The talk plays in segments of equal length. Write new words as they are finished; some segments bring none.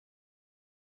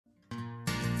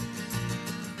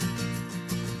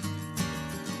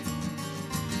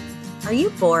Are you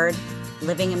bored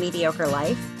living a mediocre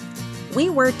life? We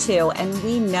were too, and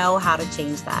we know how to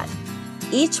change that.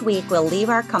 Each week, we'll leave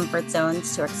our comfort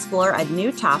zones to explore a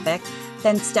new topic,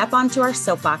 then step onto our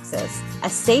soapboxes, a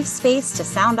safe space to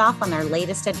sound off on our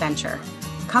latest adventure.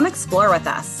 Come explore with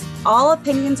us. All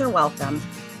opinions are welcome.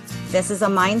 This is a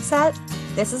mindset.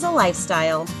 This is a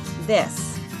lifestyle.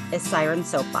 This is Siren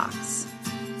Soapbox.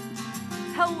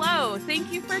 Hello,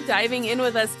 thank you for diving in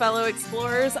with us, fellow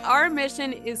explorers. Our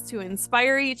mission is to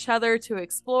inspire each other to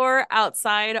explore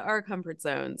outside our comfort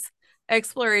zones.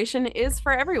 Exploration is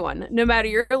for everyone, no matter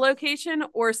your location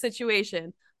or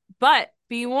situation. But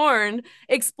be warned,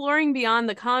 exploring beyond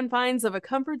the confines of a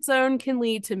comfort zone can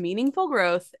lead to meaningful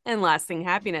growth and lasting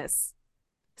happiness.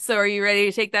 So are you ready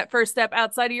to take that first step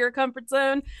outside of your comfort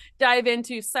zone? Dive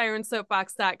into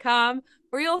sirensoapbox.com,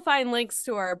 where you'll find links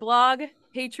to our blog,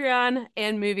 Patreon,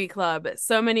 and movie club.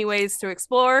 So many ways to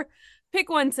explore. Pick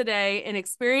one today and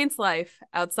experience life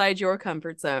outside your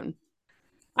comfort zone.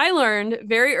 I learned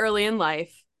very early in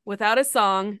life, without a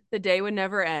song, the day would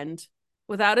never end.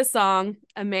 Without a song,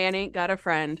 a man ain't got a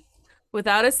friend.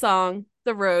 Without a song,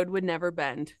 the road would never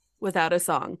bend. Without a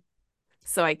song.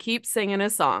 So I keep singing a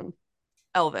song.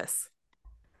 Elvis.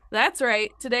 That's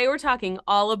right. Today we're talking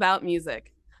all about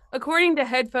music. According to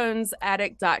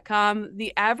headphonesaddict.com,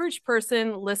 the average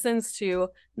person listens to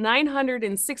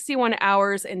 961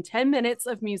 hours and 10 minutes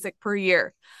of music per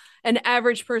year. An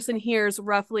average person hears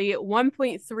roughly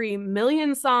 1.3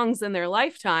 million songs in their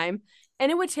lifetime, and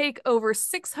it would take over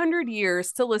 600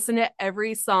 years to listen to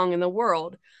every song in the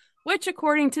world, which,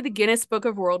 according to the Guinness Book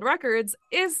of World Records,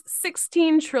 is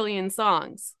 16 trillion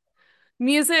songs.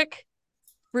 Music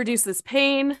reduces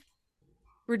pain,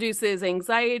 reduces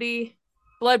anxiety,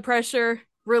 blood pressure,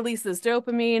 releases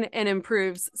dopamine, and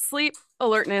improves sleep,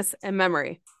 alertness, and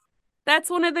memory.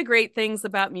 That's one of the great things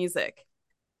about music.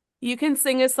 You can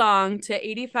sing a song to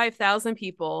 85,000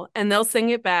 people, and they'll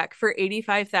sing it back for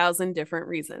 85,000 different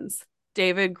reasons.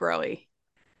 David Grohe.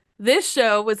 This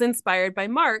show was inspired by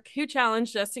Mark, who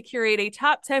challenged us to curate a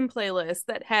top 10 playlist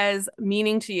that has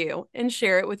meaning to you and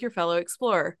share it with your fellow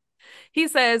explorer. He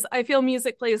says, I feel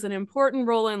music plays an important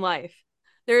role in life.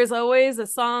 There is always a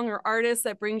song or artist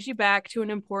that brings you back to an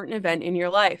important event in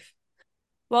your life.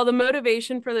 While the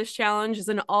motivation for this challenge is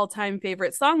an all-time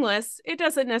favorite song list, it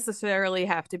doesn't necessarily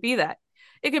have to be that.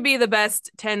 It could be the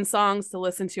best 10 songs to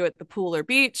listen to at the pool or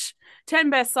beach, 10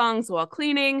 best songs while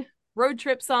cleaning, road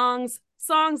trip songs,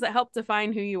 songs that help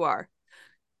define who you are.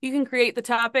 You can create the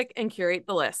topic and curate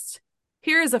the list.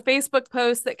 Here is a Facebook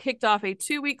post that kicked off a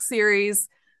 2-week series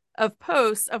of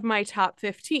posts of my top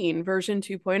 15, version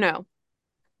 2.0.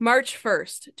 March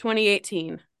 1st,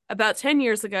 2018. About 10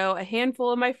 years ago, a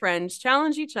handful of my friends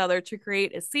challenged each other to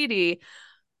create a CD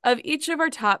of each of our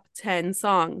top 10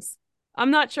 songs. I'm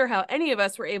not sure how any of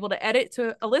us were able to edit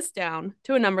to a list down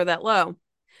to a number that low.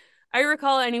 I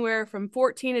recall anywhere from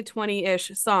 14 to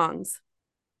 20-ish songs.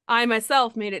 I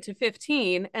myself made it to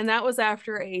 15, and that was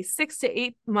after a 6 to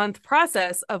 8 month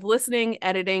process of listening,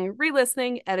 editing,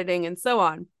 re-listening, editing, and so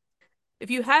on. If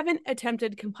you haven't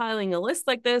attempted compiling a list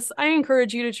like this, I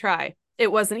encourage you to try.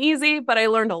 It wasn't easy, but I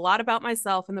learned a lot about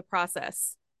myself in the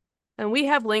process. And we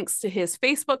have links to his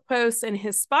Facebook post and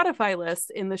his Spotify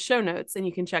list in the show notes, and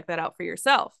you can check that out for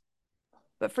yourself.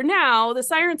 But for now, the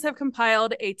Sirens have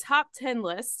compiled a top 10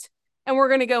 list, and we're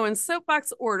going to go in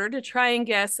soapbox order to try and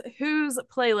guess whose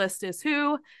playlist is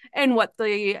who and what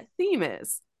the theme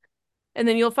is. And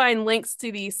then you'll find links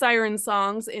to the Siren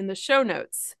songs in the show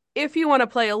notes. If you want to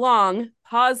play along,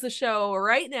 pause the show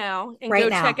right now and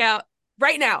check out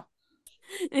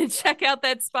and check out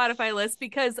that Spotify list,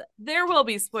 because there will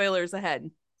be spoilers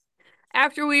ahead.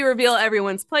 After we reveal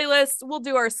everyone's playlist, we'll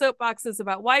do our soapboxes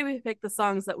about why we picked the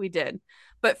songs that we did.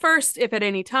 But first, if at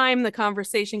any time the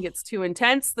conversation gets too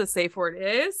intense, the safe word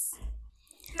is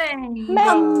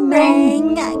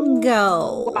Mango.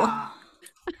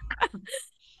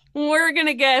 We're going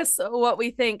to guess what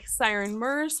we think Siren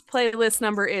Murr's playlist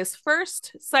number is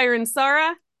first. Siren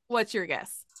Sarah, what's your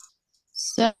guess?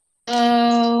 So,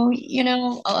 some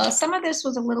of this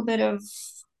was a little bit of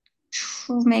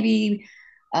maybe,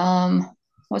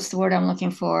 what's the word I'm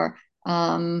looking for?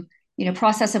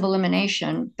 Process of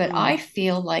elimination. But I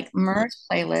feel like Murr's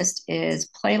playlist is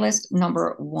playlist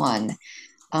number 1.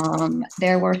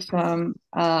 There were some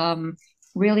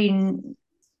really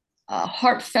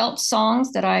heartfelt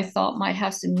songs that I thought might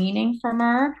have some meaning for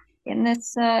Murr in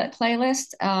this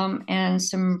playlist, and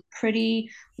some pretty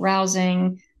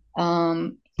rousing,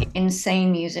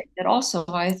 insane music that also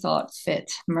I thought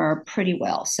fit Murr pretty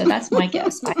well. So that's my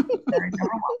guess. I think number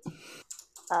 1.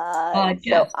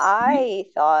 So I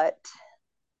thought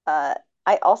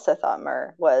I also thought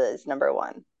Myrrh was number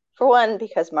one. For one,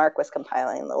 because Mark was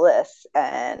compiling the list,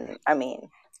 and I mean,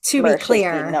 To Myrrh be should be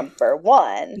clear, number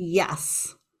one.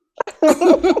 yes.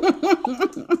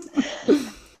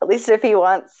 At least if he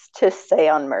wants to stay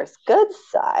on Myrrh's good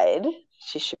side,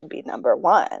 she should be number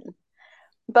one.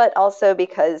 But also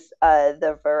because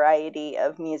the variety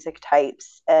of music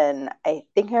types. And I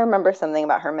think I remember something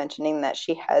about her mentioning that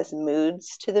she has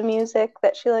moods to the music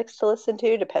that she likes to listen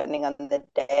to depending on the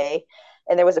day.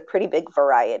 And there was a pretty big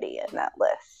variety in that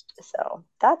list. So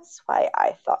that's why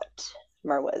I thought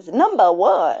Mer was number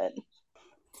one.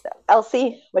 So,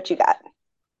 Elsie, what you got?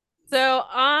 So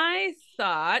I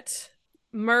thought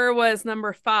Myrrh was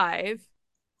number 5,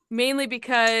 mainly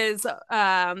because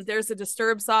there's a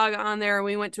Disturbed song on there.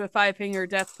 We went to a Five Finger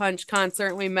Death Punch concert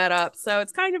and we met up. So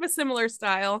it's kind of a similar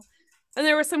style. And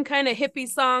there were some kind of hippie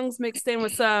songs mixed in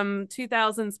with some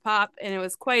 2000s pop, and it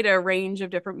was quite a range of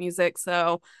different music.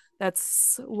 So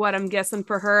that's what I'm guessing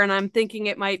for her. And I'm thinking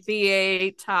it might be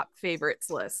a top favorites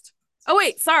list. Oh,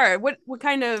 wait, sorry. What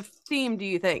kind of theme do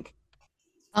you think?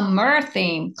 A Myrrh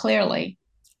theme, clearly.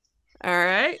 All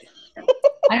right.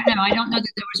 I don't know. I don't know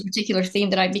that there was a particular theme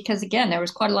because again, there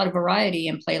was quite a lot of variety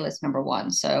in playlist number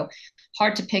one. So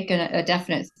hard to pick a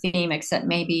definite theme except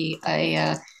maybe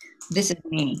this is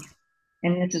me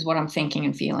and this is what I'm thinking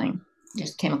and feeling.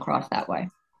 Just came across that way.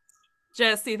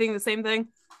 Jess, do you think the same thing?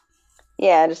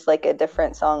 Yeah, just like a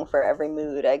different song for every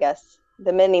mood, I guess.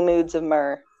 The many moods of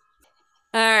Myrrh.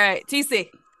 All right. TC.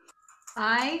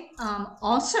 I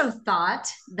also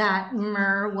thought that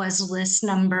Myrrh was list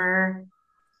number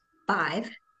 5.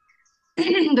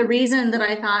 The reason that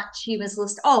I thought she was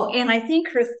and I think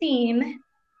her theme,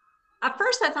 at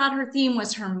first I thought her theme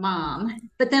was her mom,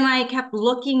 but then I kept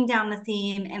looking down the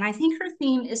theme and I think her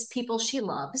theme is people she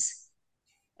loves.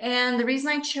 And the reason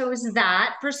I chose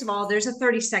that, first of all, there's a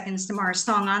 30 Seconds to Mars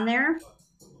song on there.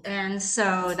 And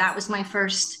so that was my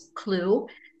first clue.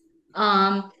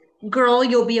 Um, Girl,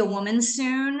 You'll Be a Woman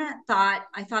Soon. I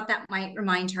thought that might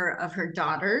remind her of her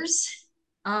daughters.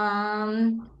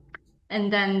 And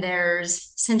then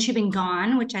there's Since You've Been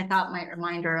Gone, which I thought might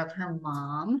remind her of her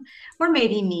mom, or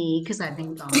maybe me, because I've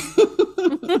been gone.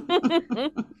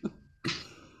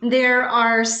 There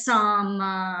are some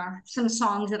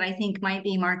songs that I think might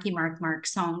be Marky Mark Mark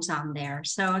songs on there.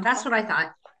 So that's what I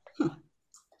thought.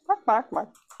 Mark, Mark,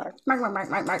 Mark, Mark. Mark, Mark, Mark,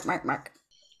 Mark, Mark, Mark, Mark.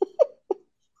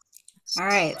 All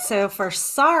right. So for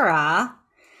Sarah,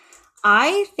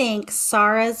 I think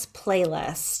Sarah's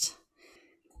playlist,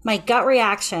 my gut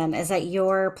reaction is that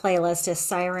your playlist is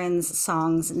Siren's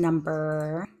songs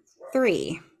number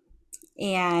 3.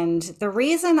 And the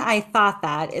reason I thought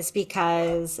that is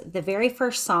because the very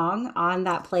first song on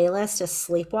that playlist is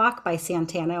Sleepwalk by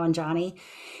Santana and Johnny.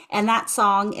 And that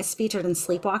song is featured in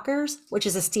Sleepwalkers, which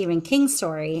is a Stephen King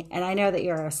story. And I know that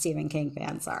you're a Stephen King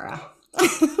fan, Sarah.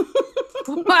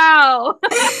 Wow.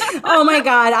 Oh my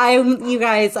God. I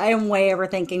am way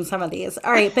overthinking some of these.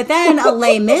 All right. But then a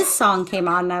Les Mis song came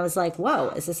on and I was like, whoa,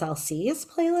 is this LC's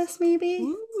playlist maybe?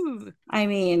 Ooh. I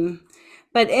mean,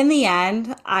 but in the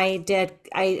end, I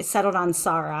settled on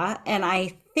Sarah, and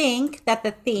I think that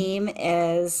the theme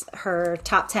is her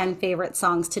top 10 favorite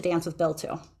songs to dance with Bill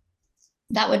to.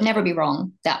 That would never be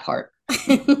wrong, that part.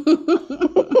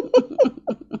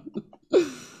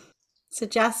 So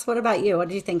Jess, what about you? What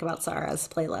did you think about Sarah's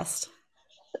playlist?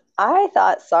 I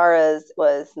thought Sarah's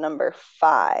was number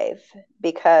 5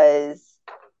 because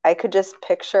I could just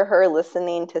picture her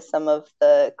listening to some of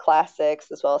the classics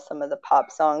as well as some of the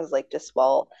pop songs, like just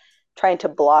while trying to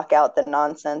block out the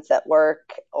nonsense at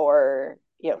work or,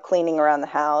 cleaning around the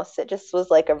house. It just was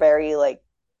like a very like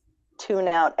tune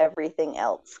out everything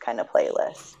else kind of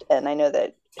playlist. And I know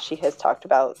that she has talked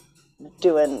about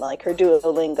doing like her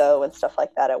Duolingo and stuff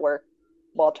like that at work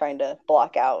while trying to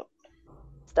block out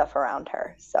stuff around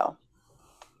her. So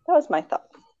that was my thought.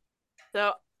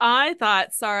 So I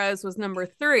thought Sarah's was number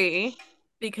 3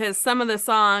 because some of the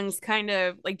songs kind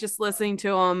of like just listening to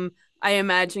them, I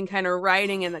imagine kind of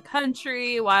riding in the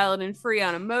country, wild and free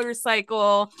on a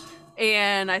motorcycle.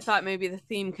 And I thought maybe the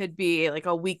theme could be like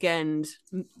a weekend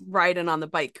riding on the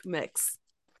bike mix.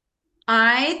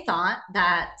 I thought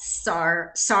that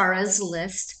Sarah's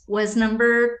list was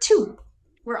number 2.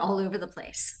 We're all over the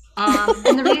place.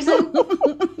 And the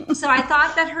reason, so I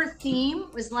thought that her theme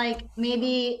was like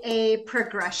maybe a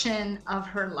progression of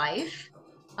her life,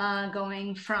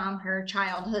 going from her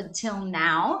childhood till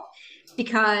now,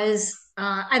 because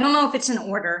I don't know if it's in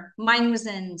order. Mine was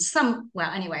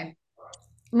anyway,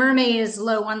 Mermaid is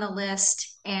low on the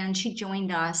list and she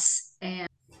joined us. And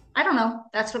I don't know.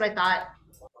 That's what I thought.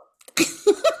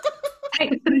 Hey,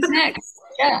 who's next?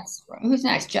 Jess. Who's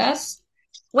next? Jess?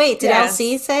 Wait, did Yes.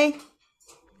 LC say?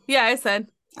 Yeah, I said.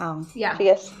 Oh, Yeah. She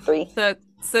gets 3.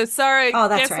 So Sarah, Oh,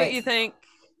 that's guess what right. you think.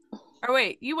 Or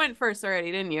wait, you went first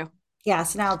already, didn't you? yeah.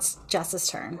 So now it's Jess's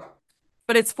turn.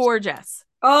 But it's for Jess.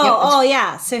 Oh, Yep, oh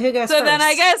yeah. So who goes So first? then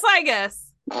I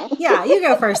guess. Yeah, you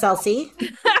go first, Elsie.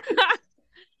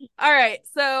 All right.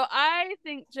 So I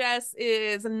think Jess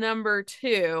is number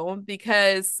 2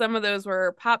 because some of those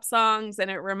were pop songs and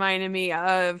it reminded me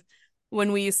of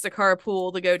when we used to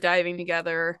carpool to go diving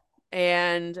together.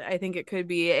 And I think it could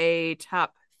be a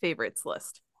top favorites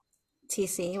list.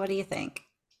 TC, what do you think?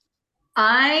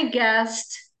 I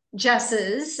guessed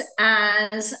Jess's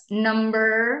as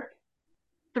number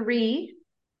 3.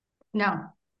 No,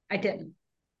 I didn't.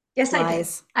 Yes,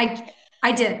 Lies. I did.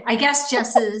 I did. I guessed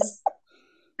Jess's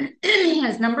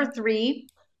as number 3.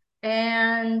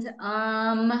 And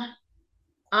I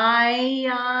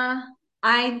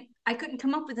couldn't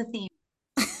come up with a theme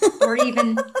or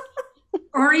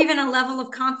even a level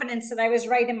of confidence that I was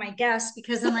right in my guess,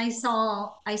 because then I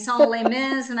saw Les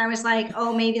Mis and I was like,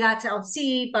 oh, maybe that's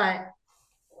LC, but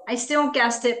I still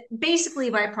guessed it basically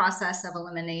by process of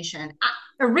elimination.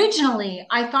 Originally,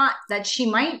 I thought that she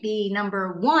might be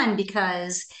number 1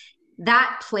 because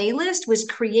that playlist was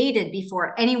created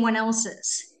before anyone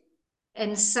else's.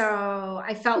 And so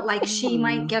I felt like she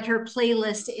might get her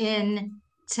playlist in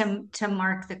to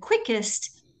mark the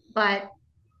quickest, but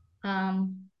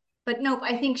nope,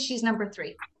 I think she's number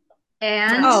 3.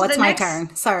 And Oh, it's the my next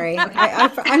turn. Sorry.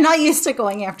 I'm not used to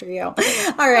going after you.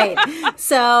 All right.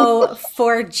 So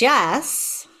for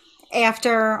Jess,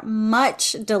 after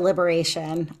much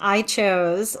deliberation, I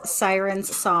chose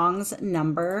Siren's songs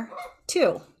number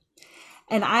 2.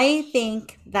 And I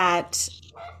think that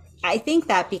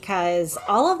because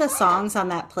all of the songs on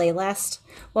that playlist,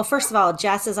 well, first of all,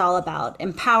 Jess is all about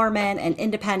empowerment and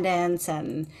independence,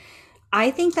 and I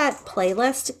think that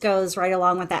playlist goes right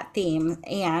along with that theme.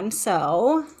 And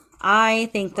so I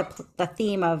think the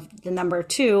theme of the number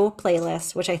 2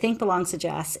 playlist, which I think belongs to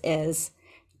Jess, is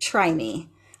Try Me.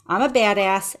 I'm a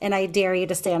badass and I dare you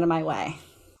to stand in my way.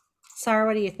 Sarah,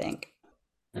 what do you think?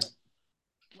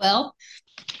 Well,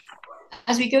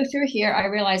 as we go through here, I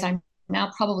realize I'm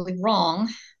now probably wrong,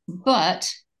 but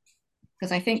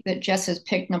because I think that Jess has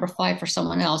picked number 5 for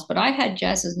someone else, but I had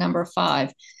Jess as number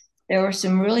 5. There were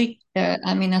some really,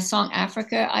 a song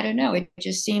Africa, I don't know, it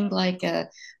just seemed like a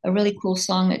really cool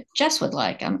song that Jess would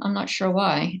like. I'm not sure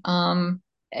why. And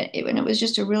it was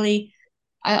just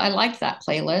I liked that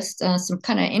playlist. Some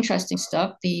kind of interesting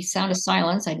stuff. The Sound of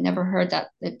Silence, I'd never heard that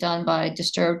done by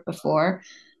Disturbed before.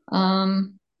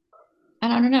 And I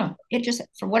don't know. It just,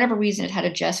 for whatever reason, it had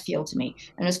a Jess feel to me.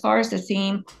 And as far as the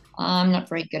theme, I'm not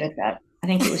very good at that. I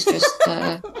think it was just,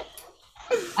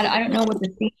 I don't know what the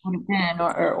theme would have been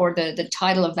or the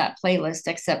title of that playlist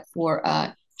except for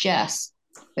Jess,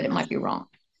 but it might be wrong.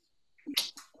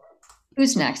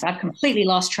 Who's next? I've completely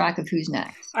lost track of who's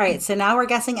next. All right, so now we're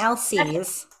guessing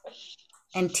LC's,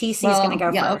 and TC's going to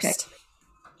go first. Okay.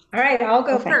 All right, I'll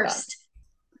go Okay, first.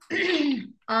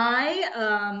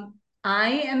 I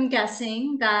am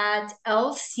guessing that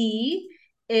LC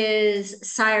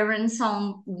is Siren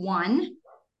Song 1.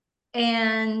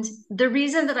 And the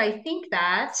reason that I think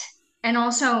that, and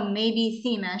also maybe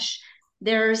themish,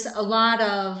 there's a lot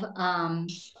of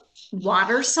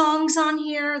water songs on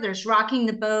here. There's Rocking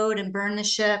the Boat and Burn the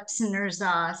Ships, and there's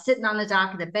Sitting on the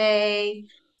Dock of the Bay,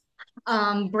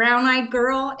 Brown Eyed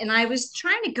Girl. And I was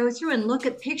trying to go through and look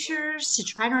at pictures to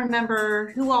try to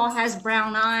remember who all has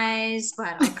brown eyes,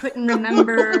 but I couldn't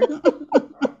remember.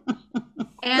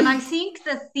 And I think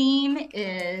the theme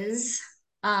is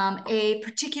a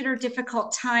particular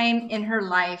difficult time in her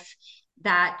life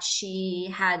that she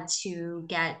had to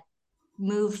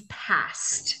move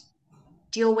past,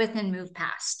 deal with and move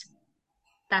past.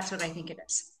 That's what I think it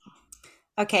is.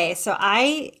 Okay, so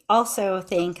I also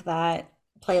think that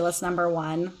playlist number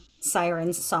 1,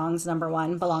 Siren's songs number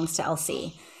 1, belongs to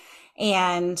LC.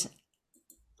 And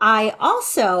I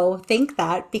also think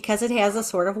that because it has a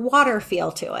sort of water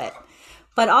feel to it,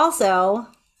 but also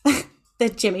the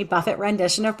Jimmy Buffett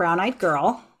rendition of Brown Eyed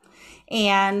Girl.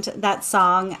 And that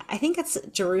song, I think it's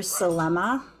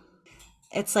Jerusalema.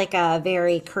 It's like a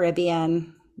very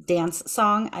Caribbean dance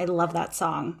song. I love that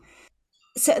song.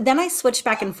 So then I switched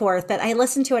back and forth, but I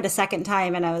listened to it a second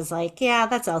time and I was like, yeah,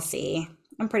 that's LC.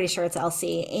 I'm pretty sure it's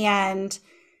LC. And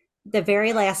the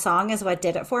very last song is what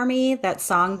did it for me. That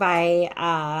song by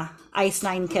Ice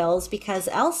Nine Kills, because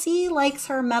LC likes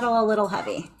her metal a little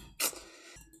heavy.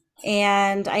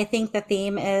 And I think the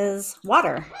theme is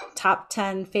water. Top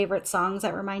 10 favorite songs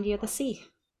that remind you of the sea.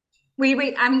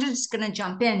 Wait, I'm just going to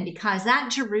jump in because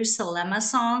that Jerusalema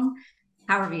song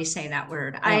however you say that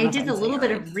word. I don't I know if did I'm a saying little it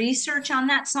bit right. of research on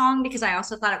that song because I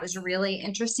also thought it was a really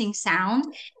interesting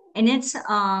sound. And it's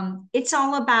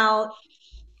all about,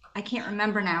 I can't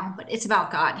remember now, but it's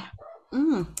about God.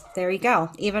 There you go.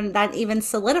 Even that even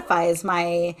solidifies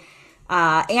my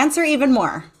answer even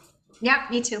more. Yeah,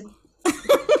 me too.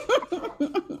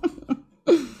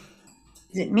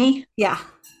 Is it me? Yeah.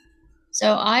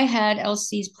 So I had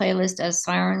Elsie's playlist as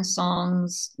Siren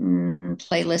Songs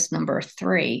playlist number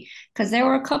 3 because there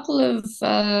were a couple of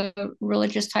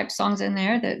religious type songs in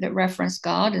there that reference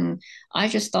God, and I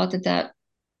just thought that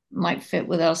might fit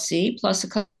with Elsie. Plus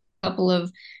couple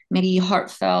of maybe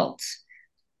heartfelt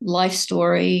life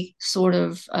story sort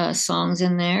of songs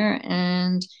in there,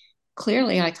 and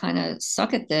clearly I kind of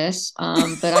suck at this,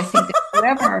 but I think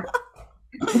that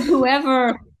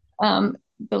whoever um,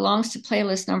 belongs to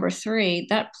playlist number 3,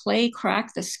 that play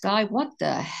crack the sky, what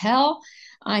the hell?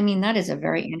 I mean, that is a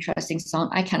very interesting song.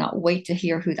 I cannot wait to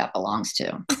hear who that belongs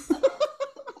to.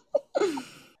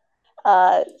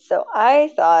 So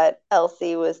I thought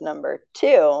Elsie was number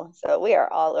 2. So we are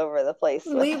all over the place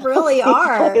with We really Elsie's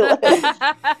are. playlist.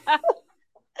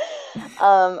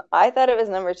 I thought it was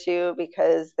number 2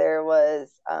 because there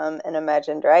was an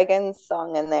Imagine Dragons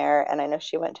song in there, and I know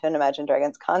she went to an Imagine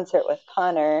Dragons concert with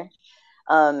Connor.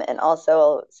 And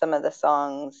also some of the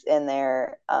songs in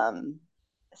there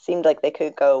seemed like they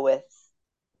could go with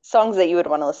songs that you would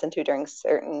want to listen to during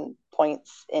certain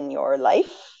points in your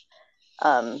life.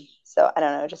 So I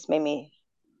don't know, just made me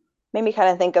kind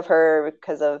of think of her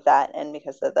because of that and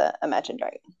because of the Imagine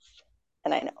Dragons.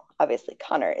 And I know, obviously,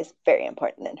 Connor is very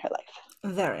important in her life.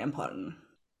 Very important.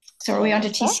 So are we on to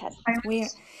TC?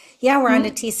 We're on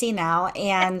to TC now,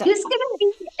 and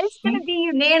It's gonna be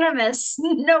unanimous.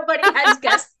 Nobody has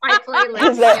guessed my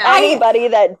playlist. Is there anybody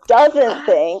that doesn't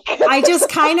think? I just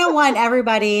kind of want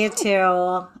everybody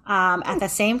to, at the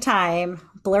same time,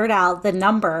 blurt out the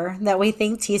number that we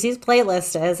think TC's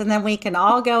playlist is, and then we can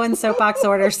all go in soapbox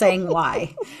order saying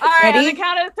why. All right, Ready? on the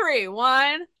count of 3.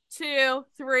 1, 2,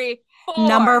 3, 4.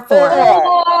 Number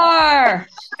 4.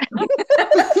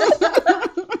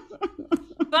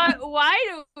 But why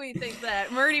do we think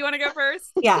that? Mur, do you want to go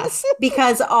first? Yes,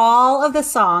 because all of the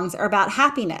songs are about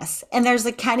happiness. And there's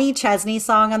a Kenny Chesney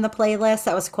song on the playlist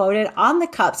that was quoted on the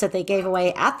cups that they gave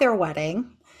away at their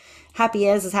wedding. Happy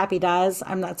is as happy does.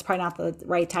 That's probably not the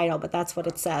right title, but that's what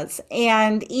it says.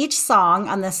 And each song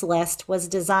on this list was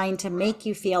designed to make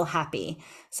you feel happy.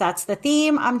 So that's the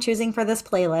theme I'm choosing for this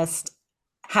playlist: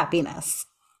 happiness.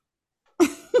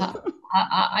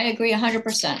 I agree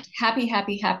 100%. Happy,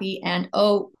 happy, happy. And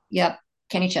oh, yep,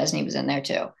 Kenny Chesney was in there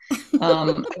too. It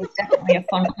was definitely a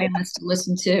fun playlist to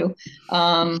listen to.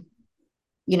 I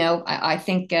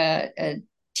think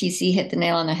TC hit the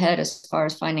nail on the head as far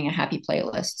as finding a happy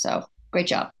playlist. So great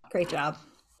job. Great job.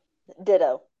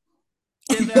 Ditto.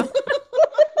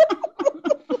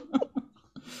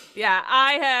 Yeah,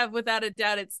 I have, without a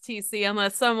doubt, it's TC,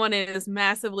 unless someone is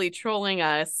massively trolling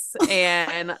us.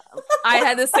 And I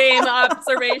had the same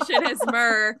observation as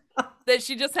Mur, that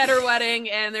she just had her wedding,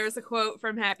 and there was a quote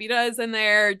from Happy Does in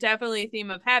there. Definitely a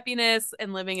theme of happiness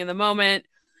and living in the moment.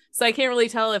 So I can't really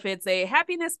tell if it's a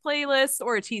happiness playlist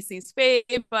or a TC's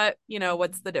fave, but,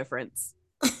 what's the difference?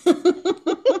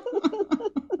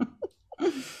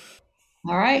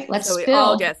 All right, let's so we spill.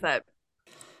 all guess that.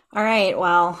 All right,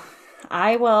 well,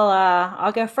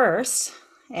 I'll go first.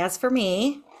 As for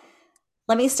me,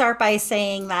 let me start by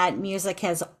saying that music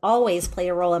has always played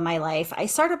a role in my life. I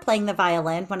started playing the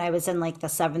violin when I was in like the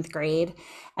 7th grade,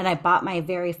 and I bought my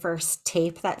very first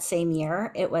tape that same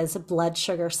year. It was Blood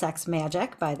Sugar Sex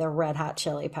Magic by the Red Hot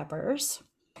Chili Peppers.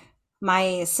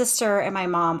 My sister and my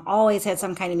mom always had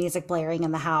some kind of music blaring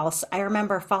in the house. I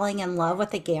remember falling in love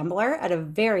with The Gambler at a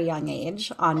very young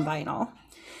age on vinyl.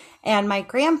 And my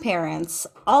grandparents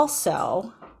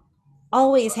also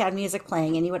always had music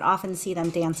playing, and you would often see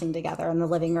them dancing together in the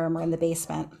living room or in the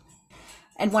basement.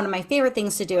 And one of my favorite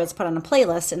things to do is put on a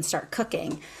playlist and start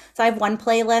cooking. So I have one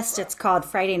playlist, it's called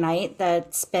Friday Night,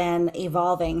 that's been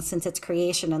evolving since its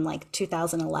creation in like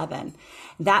 2011.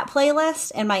 That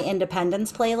playlist and my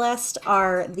Independence playlist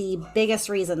are the biggest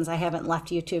reasons I haven't left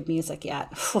YouTube Music yet.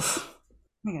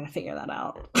 I gotta figure that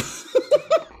out.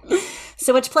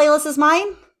 So which playlist is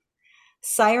mine?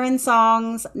 Siren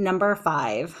Songs number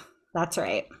 5. That's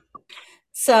right.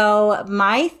 So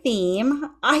my theme,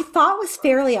 I thought was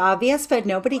fairly obvious, but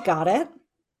nobody got it.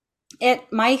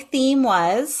 My theme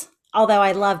was, although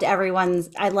I loved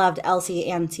Elsie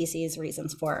and TC's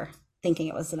reasons for thinking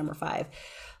it was the number 5.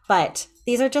 But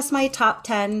these are just my top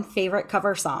 10 favorite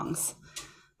cover songs.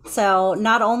 So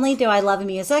not only do I love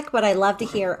music, but I love to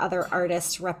hear other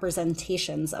artists'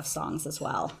 representations of songs as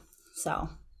well. So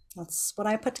that's what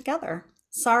I put together.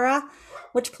 Sarah,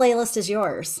 which playlist is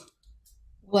yours?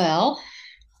 Well,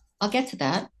 I'll get to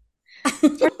that.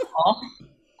 First of all,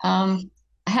 I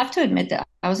have to admit that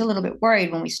I was a little bit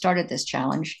worried when we started this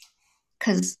challenge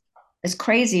because, as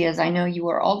crazy as I know you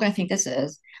are all going to think this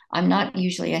is, I'm not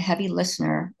usually a heavy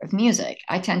listener of music.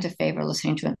 I tend to favor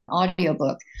listening to an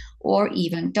audiobook or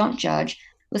even, don't judge,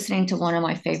 listening to one of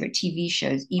my favorite TV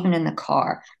shows, even in the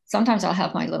car. Sometimes I'll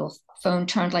have my little phone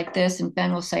turned like this, and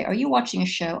Ben will say, "Are you watching a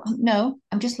show?" No,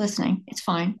 I'm just listening. It's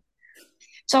fine.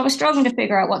 So I was struggling to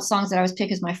figure out what songs that I was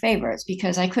pick as my favorites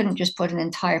because I couldn't just put an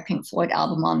entire Pink Floyd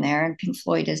album on there, and Pink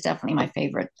Floyd is definitely my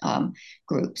favorite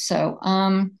group. So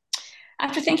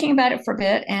after thinking about it for a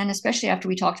bit, and especially after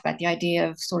we talked about the idea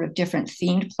of sort of different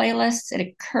themed playlists, it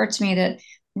occurred to me that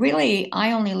really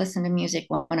I only listen to music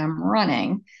when I'm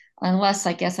running, unless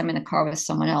I guess I'm in the car with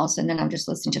someone else, and then I'm just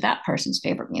listening to that person's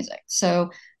favorite music. So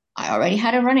I already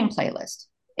had a running playlist.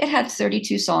 It had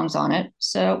 32 songs on it.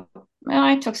 So well,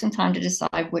 I took some time to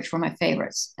decide which were my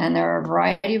favorites. And there are a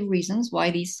variety of reasons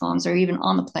why these songs are even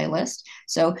on the playlist.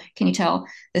 So, can you tell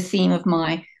the theme of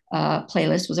my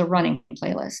playlist was a running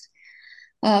playlist?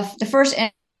 The first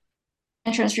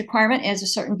entrance requirement is a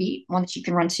certain beat, one that you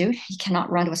can run to. You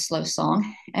cannot run to a slow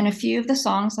song. And a few of the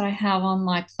songs that I have on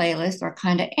my playlist are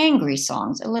kind of angry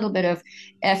songs, a little bit of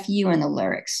FU in the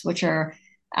lyrics, which are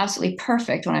absolutely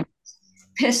perfect when I'm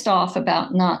pissed off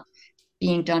about not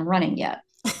being done running yet.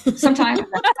 Sometimes I'm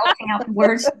belting out the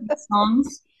words of the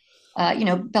songs,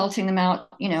 belting them out,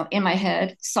 in my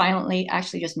head, silently,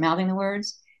 actually just mouthing the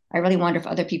words. I really wonder if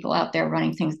other people out there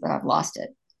running things that I've lost it.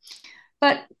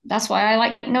 But that's why I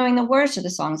like knowing the words to the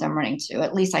songs I'm running to.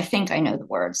 At least I think I know the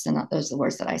words, and those are the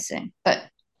words that I sing. But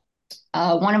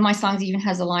one of my songs even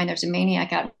has a line, "There's a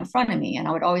maniac out in front of me," and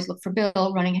I would always look for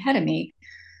Bill running ahead of me.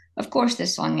 Of course,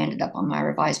 this song ended up on my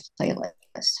revised playlist.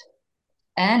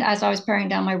 And as I was paring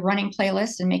down my running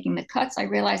playlist and making the cuts, I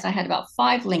realized I had about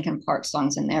 5 Linkin Park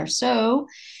songs in there. So,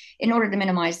 in order to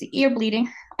minimize the ear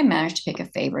bleeding, I managed to pick a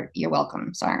favorite. You're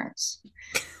welcome, Sirens.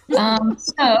 So,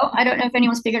 I don't know if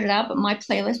anyone's figured it out, but my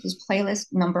playlist was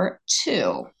playlist number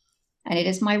 2, and it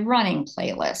is my running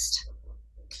playlist.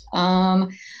 I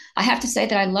have to say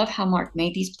that I love how Mark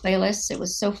made these playlists. It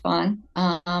was so fun.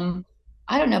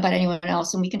 I don't know about anyone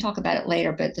else, and we can talk about it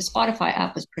later, but the Spotify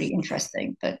app was pretty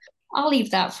interesting. But I'll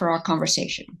leave that for our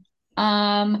conversation.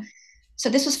 So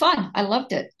this was fun. I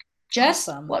loved it. Jess,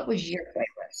 awesome. What was your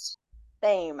playlist?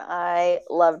 Same. I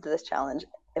loved this challenge.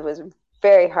 It was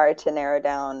very hard to narrow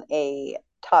down a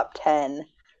top 10.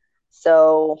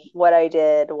 So what I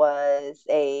did was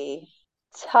a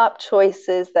top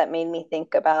choices that made me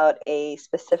think about a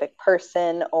specific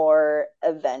person or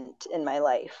event in my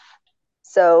life.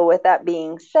 So with that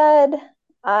being said,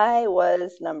 I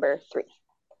was number 3.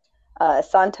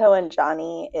 Santo and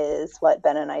Johnny is what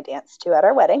Ben and I danced to at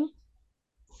our wedding.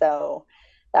 So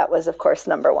that was, of course,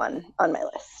 number 1 on my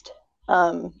list.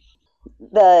 I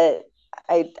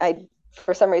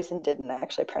for some reason didn't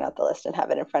actually print out the list and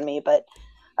have it in front of me, but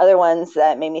other ones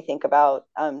that made me think about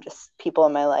just people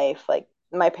in my life, like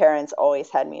my parents always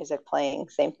had music playing,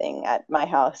 same thing at my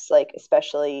house, like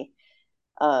especially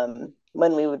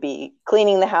when we would be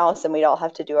cleaning the house and we'd all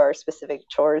have to do our specific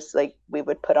chores, like we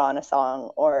would put on a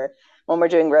song, or when we're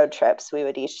doing road trips, we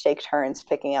would each take turns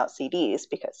picking out CDs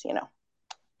because,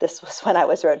 this was when I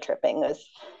was road tripping, was,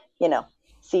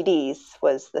 CDs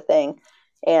was the thing.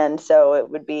 And so it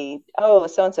would be, oh,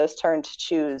 so-and-so's turn to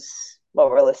choose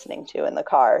what we're listening to in the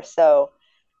car. So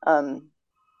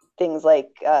things like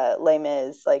Les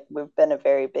Mis, like we've been a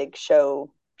very big show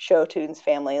tunes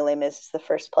family. Les Mis is the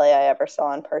first play I ever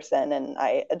saw in person, and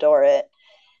I adore it.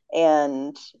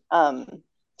 And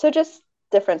so just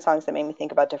different songs that made me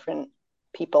think about different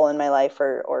people in my life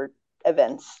or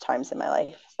events, times in my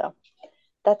life. So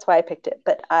that's why I picked it.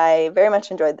 But I very much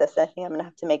enjoyed this. I think I'm going to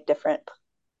have to make different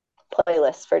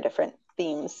playlists for different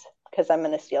themes because I'm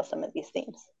going to steal some of these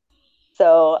themes.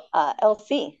 So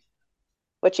LC,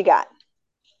 what you got?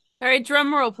 All right,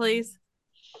 drum roll, please.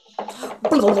 Figure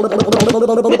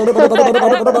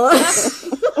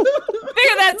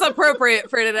that's appropriate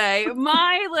for today.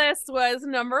 My list was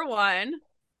number 1,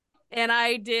 and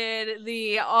I did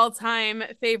the all-time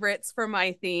favorites for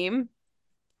my theme.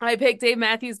 I picked Dave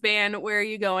Matthews Band, Where Are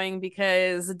You Going?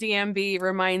 Because DMB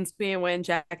reminds me of when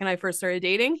Jack and I first started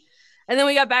dating. And then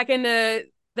we got back into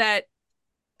that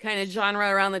kind of genre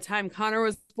around the time Connor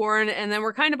was born. And then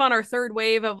we're kind of on our 3rd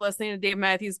wave of listening to Dave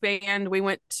Matthews Band. We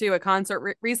went to a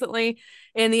concert recently,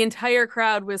 and the entire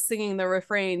crowd was singing the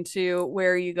refrain to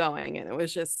Where Are You Going? And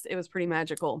it was pretty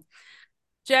magical.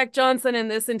 Jack Johnson and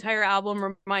this entire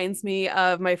album reminds me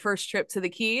of my first trip to the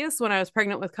Keys when I was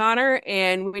pregnant with Connor,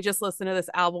 and we just listened to this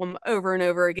album over and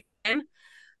over again.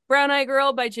 Brown Eye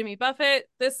Girl by Jimmy Buffett.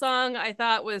 This song I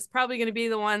thought was probably going to be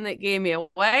the one that gave me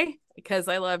away because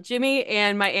I love Jimmy,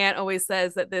 and my aunt always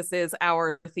says that this is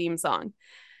our theme song.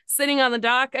 Sitting on the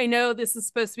Dock, I know this is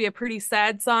supposed to be a pretty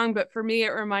sad song, but for me, it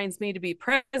reminds me to be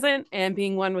present and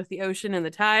being one with the ocean and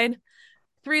the tide.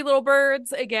 Three Little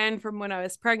Birds, again, from when I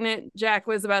was pregnant. Jack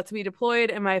was about to be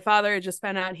deployed, and my father had just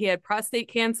found out he had prostate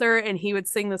cancer, and he would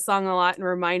sing the song a lot and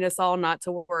remind us all not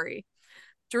to worry.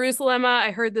 Jerusalem, I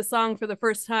heard this song for the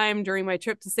first time during my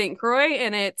trip to St. Croix,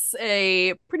 and it's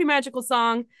a pretty magical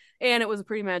song, and it was a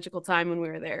pretty magical time when we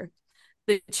were there.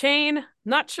 The Chain,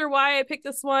 not sure why I picked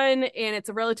this one, and it's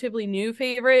a relatively new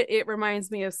favorite. It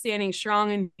reminds me of Standing Strong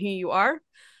in Who You Are.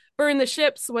 Burn the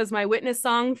Ships was my witness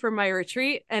song for my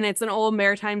retreat, and it's an old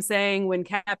maritime saying when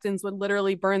captains would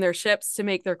literally burn their ships to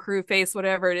make their crew face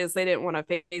whatever it is they didn't want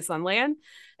to face on land.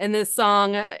 And this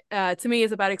song, to me,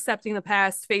 is about accepting the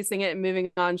past, facing it, and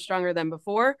moving on stronger than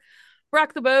before.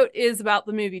 Rock the Boat is about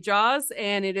the movie Jaws,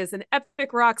 and it is an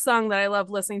epic rock song that I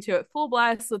love listening to at full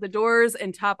blast with the doors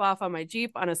and top off on my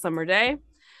Jeep on a summer day.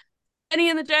 Benny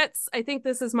and the Jets, I think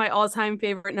this is my all-time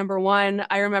favorite number one.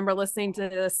 I remember listening to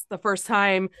this the first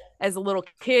time as a little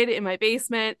kid in my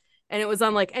basement, and it was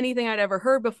unlike anything I'd ever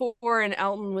heard before, and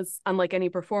Elton was unlike any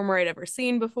performer I'd ever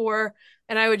seen before,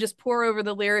 and I would just pour over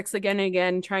the lyrics again and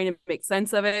again, trying to make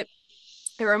sense of it.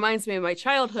 It reminds me of my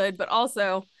childhood, but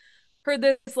also heard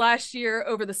this last year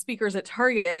over the speakers at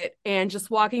Target, and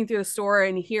just walking through the store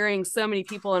and hearing so many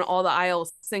people in all the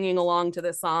aisles singing along to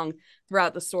this song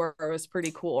throughout the store was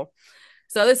pretty cool.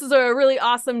 So this is a really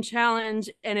awesome challenge,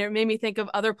 and it made me think of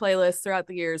other playlists throughout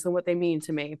the years and what they mean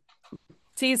to me.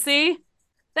 TC,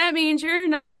 that means you're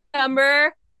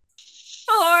number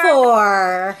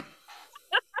 4.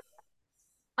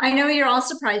 I know you're all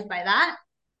surprised by that.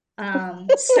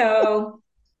 So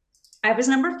I was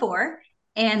number 4,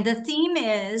 and the theme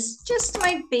is just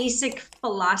my basic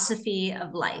philosophy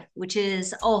of life, which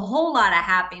is a whole lot of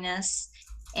happiness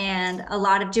and a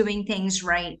lot of doing things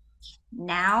right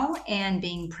now and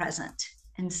being present.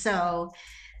 And so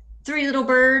Three Little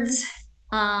Birds,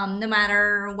 no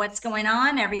matter what's going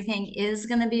on, everything is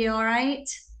going to be all right.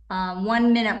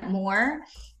 1 minute more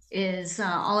is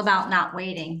all about not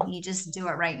waiting. You just do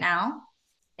it right now.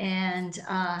 And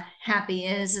happy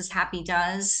is as happy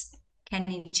does.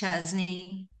 Kenny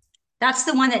Chesney. That's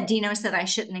the one that Dino said I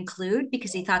shouldn't include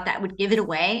because he thought that would give it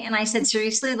away. And I said,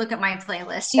 seriously, look at my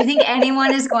playlist. Do you think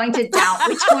anyone is going to doubt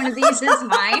which one of these is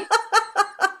mine?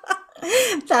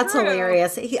 That's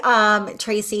hilarious.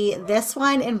 Tracy, this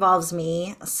one involves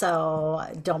me, so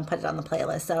don't put it on the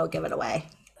playlist. That'll give it away.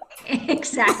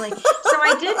 Exactly. So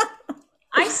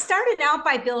I started out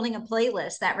by building a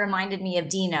playlist that reminded me of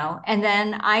Dino. And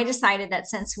then I decided that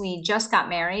since we just got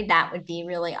married, that would be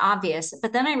really obvious.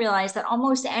 But then I realized that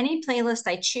almost any playlist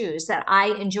I choose that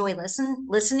I enjoy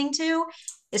listening to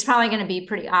is probably going to be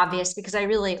pretty obvious because I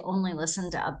really only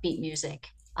listen to upbeat music.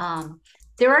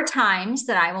 There are times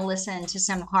that I will listen to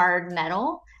some hard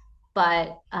metal,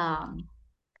 but I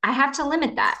have to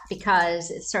limit that because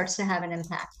it starts to have an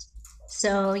impact.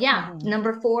 So yeah,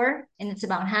 number 4, and it's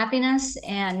about happiness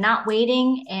and not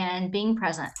waiting and being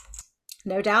present.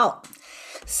 No doubt.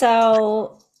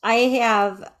 So I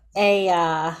have a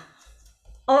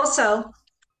also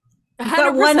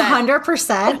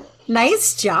 100%.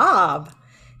 Nice job.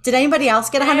 Did anybody else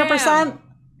get 100%?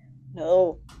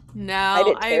 No. I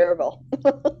did terrible.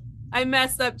 I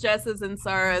messed up Jess's and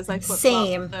Sarah's. I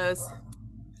Same. Those.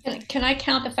 Can I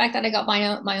count the fact that I got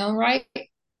my own right?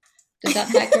 Does that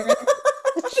factor in?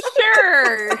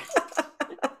 Sure.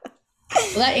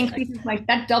 Well,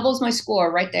 that doubles my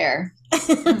score right there.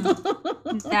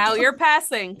 Now you're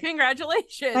passing.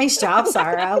 Congratulations. Nice job,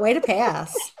 Sarah. Way to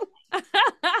pass.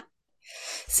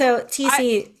 So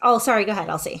TC, sorry, go ahead,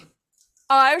 Elsie.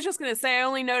 Oh, I was just going to say, I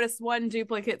only noticed one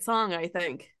duplicate song, I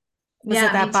think. Was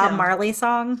it that Bob Marley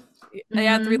song?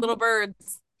 Yeah, Three Little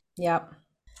Birds. Yep.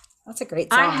 That's a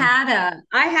great song.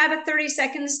 I had a 30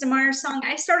 Seconds to Mars song.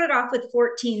 I started off with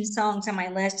 14 songs on my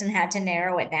list and had to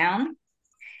narrow it down.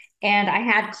 And I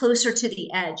had Closer to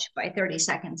the Edge by 30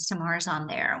 Seconds to Mars on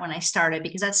there when I started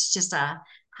because that's just a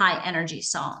high energy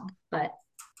song, but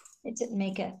it didn't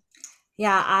make it.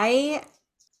 Yeah, I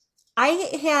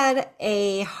had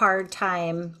a hard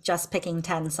time just picking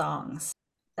 10 songs.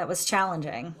 That was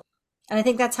challenging. And I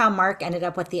think that's how Mark ended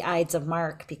up with the Ides of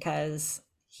Mark because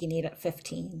he needed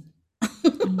 15.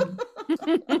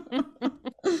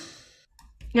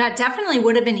 Yeah, it definitely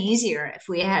would have been easier if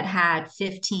we had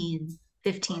 15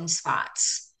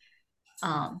 spots.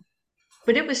 But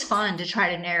but it was fun to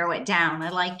try to narrow it down. I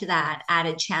liked that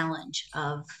added challenge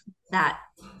of that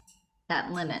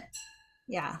limit.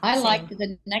 Yeah. I same. like that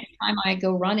the next time I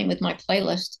go running with my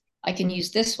playlist, I can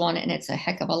use this one and it's a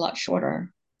heck of a lot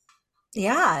shorter.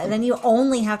 Yeah. And then you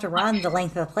only have to run the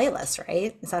length of the playlist,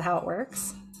 right? Is that how it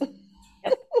works? Yep,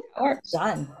 it works.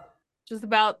 Done. Just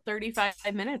about 35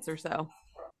 minutes or so.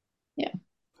 Yeah.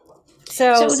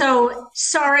 So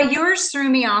Sarah, yours threw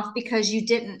me off because you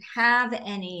didn't have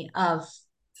any of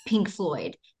Pink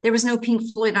Floyd. There was no Pink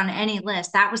Floyd on any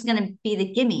list. That was going to be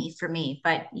the gimme for me,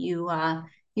 but you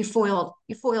foiled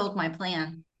my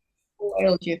plan.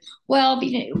 Foiled you. Well,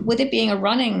 with it being a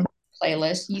running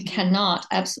playlist, you cannot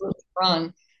absolutely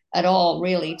run at all,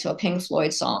 really, to a Pink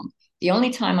Floyd song. The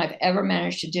only time I've ever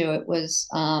managed to do it was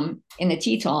in the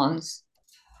Tetons.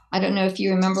 I don't know if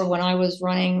you remember when I was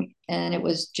running and it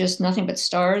was just nothing but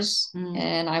stars,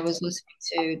 and I was listening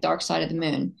to Dark Side of the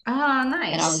Moon. Oh,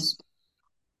 nice. And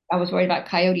I was worried about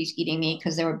coyotes eating me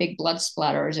because there were big blood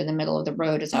splatters in the middle of the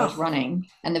road as I was running,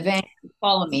 and the van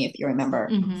followed me, if you remember,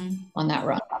 on that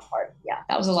run. That part. Yeah,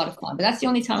 that was a lot of fun. But that's the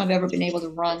only time I've ever been able to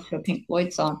run to a Pink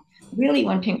Floyd song. Really,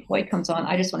 when Pink Floyd comes on,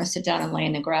 I just want to sit down and lay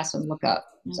in the grass and look up.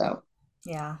 So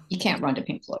yeah, you can't run to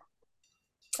Pink Floyd.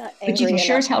 But you can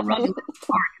sure as hell run to the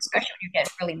park, especially when you're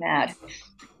getting really mad.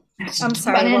 I'm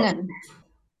sorry.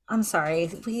 I'm sorry.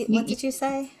 What did you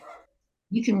say?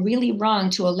 You can really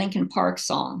run to a Linkin Park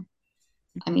song.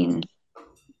 I mean,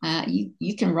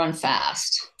 you can run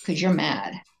fast because you're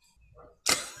mad.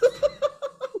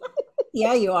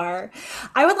 Yeah, you are.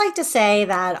 I would like to say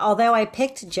that although I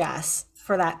picked Jess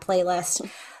for that playlist,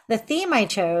 the theme I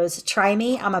chose, Try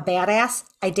Me, I'm a Badass,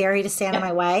 I Dare You to Stand in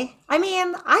My Way. I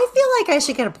mean, I feel like I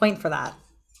should get a point for that.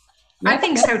 I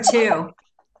think so too.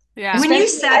 Yeah. When you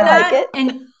said that,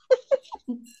 and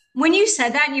when you said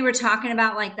that, you were talking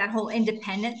about like that whole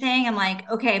independent thing. I'm like,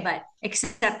 okay, but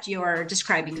except you're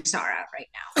describing Sarah right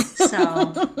now.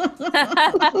 So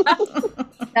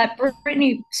that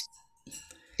Britney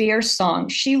Spears song,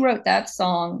 she wrote that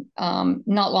song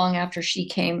not long after she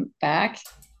came back.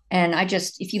 And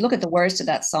if you look at the words to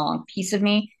that song, Piece of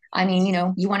Me, I mean,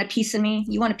 you want a piece of me?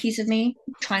 You want a piece of me?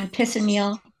 Trying to piss me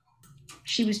off.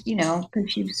 She was,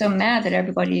 because she was so mad that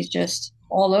everybody's just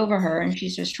all over her and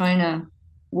she's just trying to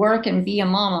work and be a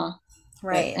mama.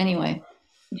 Right. But anyway,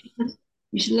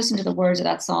 you should listen to the words of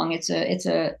that song. It's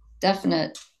a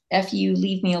definite F you,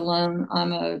 leave me alone.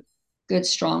 I'm a good,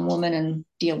 strong woman and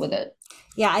deal with it.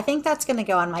 Yeah, I think that's going to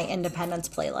go on my Independence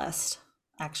playlist,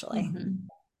 actually.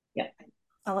 Yeah.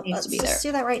 Let's just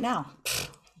do that right now.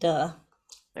 Duh.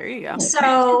 There you go.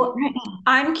 So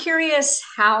I'm curious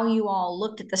how you all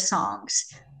looked at the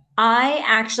songs. I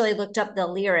actually looked up the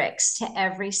lyrics to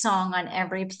every song on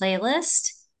every playlist,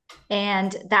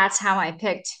 and that's how I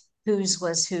picked whose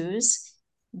was whose.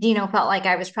 Dino felt like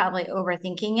I was probably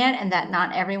overthinking it and that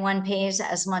not everyone pays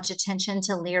as much attention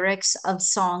to lyrics of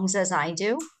songs as I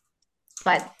do.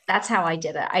 But that's how I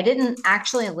did it. I didn't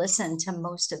actually listen to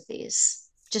most of these,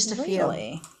 just a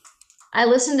few. I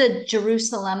listened to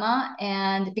Jerusalema,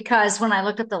 and because when I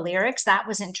looked up the lyrics, that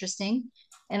was interesting.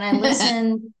 And I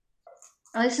listened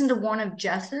to one of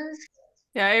Jess's.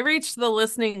 Yeah, I reached the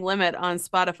listening limit on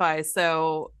Spotify,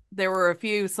 so there were a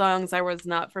few songs I was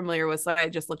not familiar with, so I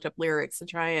just looked up lyrics to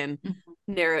try and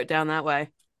narrow it down that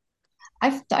way. I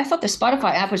thought the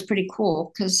Spotify app was pretty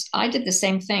cool because I did the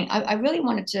same thing. I really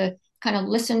wanted to kind of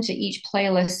listen to each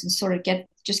playlist and sort of get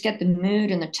the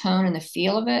mood and the tone and the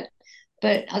feel of it.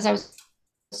 But as I was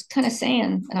kind of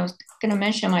saying, and I was going to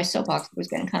mention in my soapbox, it was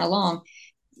getting kind of long,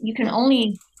 you can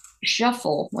only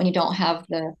shuffle when you don't have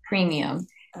the premium.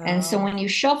 And so when you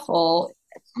shuffle,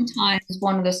 sometimes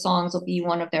one of the songs will be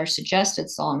one of their suggested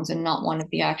songs and not one of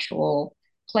the actual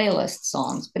playlist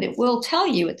songs. But it will tell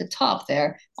you at the top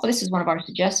there, oh, this is one of our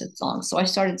suggested songs. So I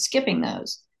started skipping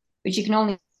those, but you can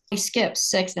only skip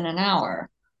 6 in an hour.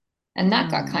 And that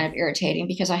got kind of irritating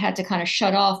because I had to kind of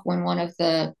shut off when one of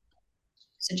the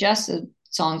suggested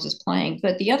songs was playing.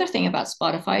 But the other thing about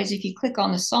Spotify is if you click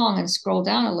on the song and scroll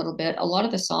down a little bit, a lot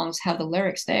of the songs have the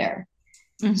lyrics there.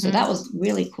 So that was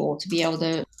really cool to be able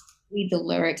to read the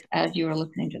lyrics as you were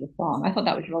listening to the song. I thought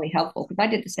that was really helpful because I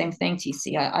did the same thing,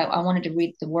 TC. I wanted to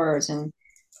read the words and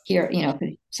hear,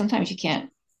 because sometimes you can't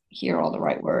hear all the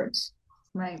right words.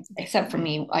 Right. Except for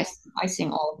me, I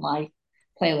sing all of my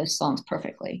playlist songs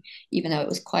perfectly, even though it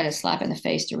was quite a slap in the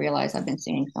face to realize I've been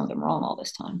singing some of them wrong all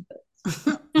this time. But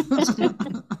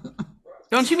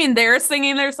Don't you mean they're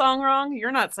singing their song wrong?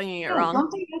 You're not singing it wrong.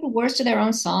 Don't they know the words to their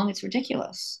own song? It's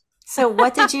ridiculous. So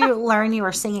what did you learn you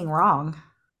were singing wrong?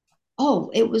 Oh,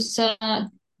 it was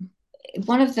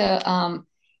one of the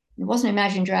it wasn't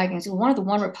Imagine Dragons, it was one of the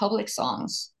One Republic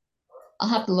songs. I'll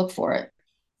have to look for it,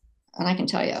 and I can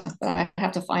tell you, but I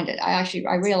have to find it.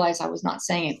 I realized I was not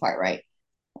saying it quite right.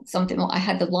 Something I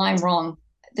had the line wrong.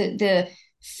 The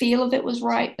feel of it was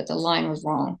right, but the line was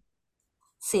wrong.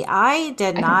 See, I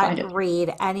did I can find it. not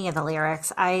read any of the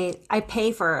lyrics. I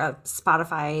pay for a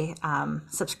Spotify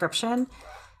subscription,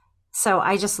 so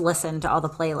I just listened to all the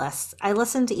playlists. I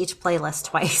listened to each playlist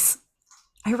twice.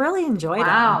 I really enjoyed them.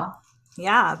 Wow.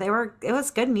 Yeah, it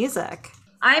was good music.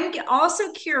 I'm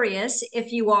also curious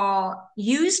if you all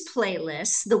use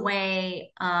playlists the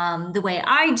way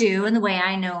I do and the way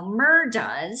I know Mur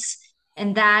does,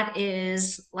 and that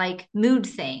is like mood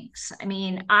things. I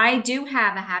mean, I do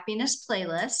have a happiness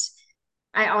playlist.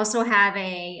 I also have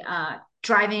a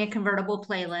driving a convertible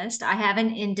playlist. I have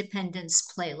an independence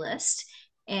playlist,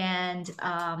 and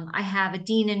I have a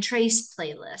Dean and Trace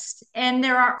playlist, and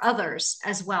there are others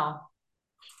as well.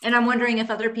 And I'm wondering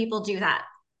if other people do that.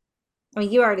 I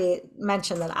mean, you already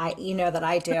mentioned that that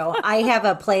I do. I have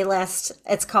a playlist.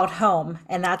 It's called Home,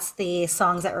 and that's the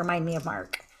songs that remind me of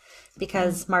Mark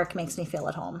because Mark makes me feel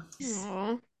at home,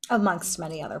 Aww. amongst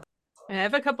many other. I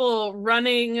have a couple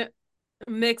running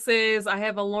mixes. I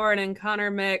have a Lauren and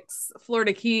Connor mix,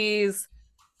 Florida Keys,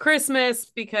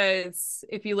 Christmas, because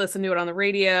if you listen to it on the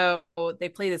radio, they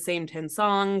play the same 10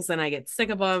 songs and I get sick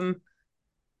of them.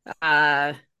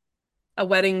 A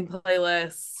wedding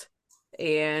playlist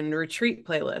and retreat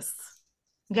playlists.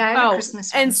 Yeah, I have a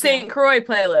Christmas one and too. St. Croix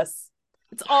playlists.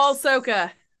 It's all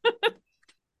soca.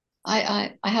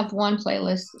 I have one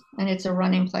playlist, and it's a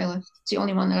running playlist. It's the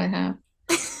only one that I have.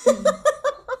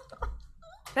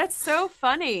 That's so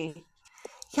funny.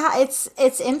 Yeah,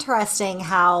 it's interesting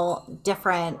how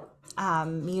different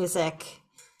music,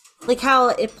 like how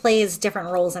it plays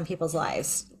different roles in people's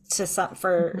lives.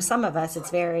 For some of us, it's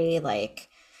very like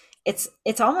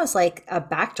it's almost like a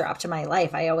backdrop to my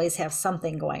life. I always have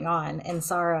something going on, and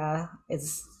Sarah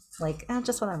is like,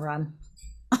 just when I run.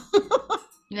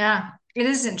 Yeah, it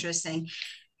is interesting.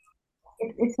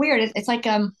 It's weird. It's like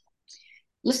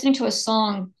listening to a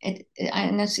song.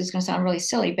 And this is going to sound really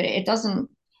silly, but it doesn't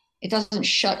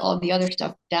shut all the other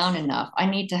stuff down enough. I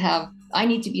need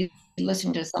to be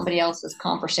listening to somebody else's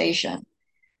conversation,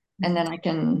 and then I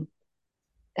can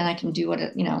do what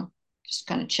just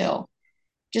kind of chill.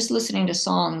 Just listening to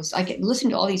songs.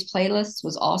 Listening to all these playlists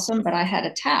was awesome, but I had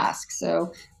a task,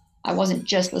 so I wasn't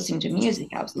just listening to music.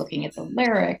 I was looking at the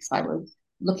lyrics. I was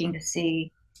looking to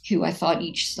see who I thought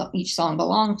each song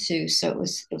belonged to. So it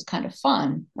was kind of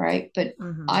fun, right? But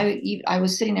I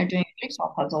was sitting there doing a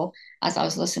jigsaw puzzle as I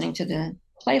was listening to the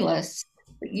playlists.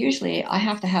 But usually I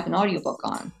have to have an audiobook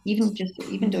on.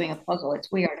 Even doing a puzzle,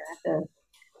 it's weird.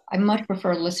 I much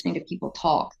prefer listening to people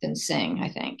talk than sing, I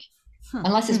think.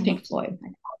 Unless it's Pink Floyd.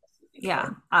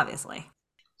 Yeah, obviously.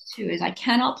 Too is I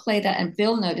cannot play that, and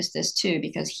Bill noticed this too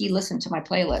because he listened to my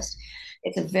playlist.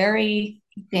 It's a very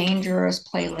dangerous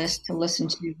playlist to listen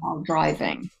to while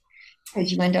driving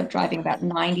because you end up driving about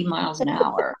 90 miles an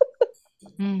hour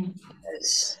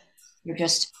because you're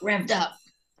just revved up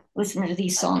listening to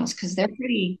these songs because they're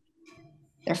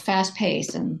fast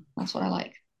paced, and that's what I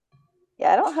like.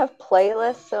 Yeah, I don't have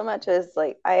playlists so much as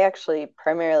like I actually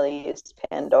primarily use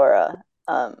Pandora.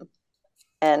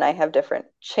 And I have different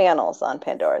channels on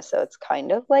Pandora, so it's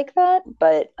kind of like that,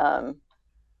 but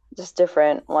just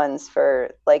different ones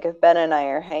for like if Ben and I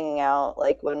are hanging out,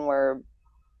 like when we're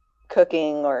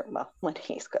cooking or well, when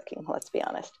he's cooking, let's be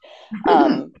honest.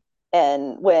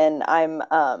 And when I'm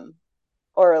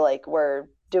or like we're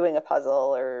doing a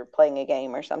puzzle or playing a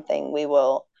game or something, we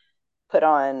will put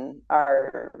on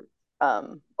our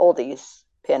oldies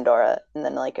Pandora, and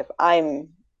then like if I'm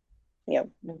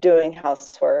doing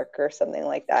housework or something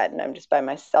like that and I'm just by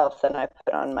myself, then I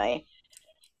put on my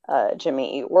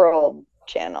Jimmy Eat World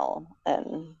channel,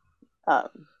 and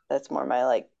that's more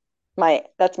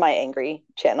that's my angry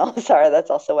channel. Sorry, that's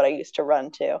also what I used to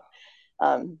run to,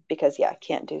 because I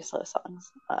can't do slow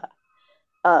songs.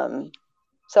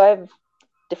 So I have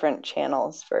different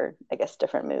channels for I guess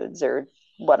different moods or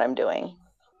what I'm doing.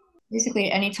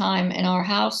 Basically, anytime in our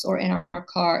house or in our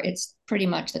car, it's pretty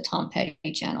much the Tom Petty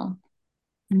channel.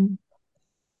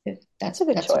 That's a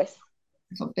good choice.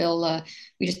 What Bill,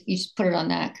 you just put it on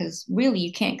that because really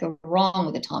you can't go wrong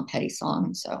with a Tom Petty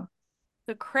song. So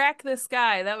Crack the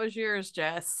Sky, that was yours,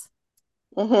 Jess.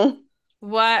 Mm-hmm.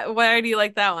 Why do you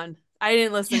like that one? I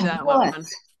didn't listen to that one.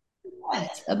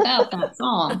 What about that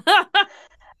song?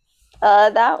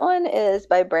 That one is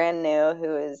by Brand New,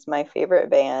 who is my favorite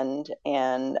band,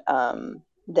 and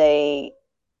they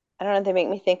make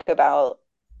me think about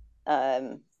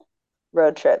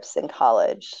road trips in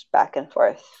college back and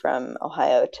forth from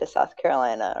Ohio to South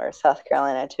Carolina or South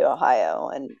Carolina to Ohio,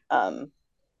 and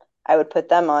I would put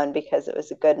them on because it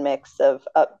was a good mix of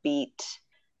upbeat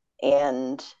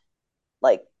and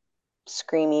like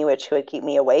screamy, which would keep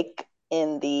me awake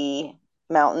in the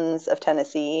mountains of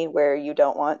Tennessee where you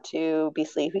don't want to be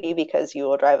sleepy because you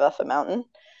will drive off a mountain.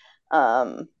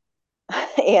 Um,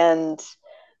 and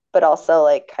but also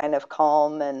like kind of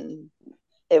calm, and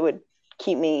it would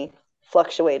keep me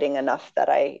fluctuating enough that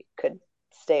I could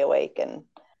stay awake. And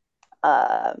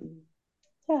yeah,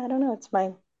 I don't know. It's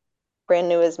my brand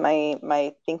new is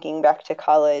my thinking back to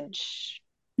college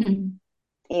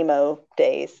emo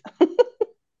days.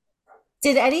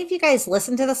 Did any of you guys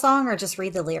listen to the song or just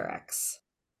read the lyrics?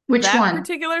 Which that one?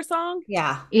 particular song?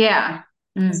 Yeah. Yeah.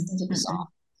 Listen to the song.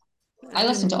 I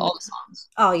listened to all the songs.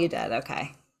 Oh, you did?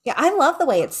 Okay. Yeah, I love the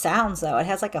way it sounds, though. It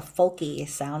has like a folky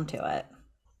sound to it.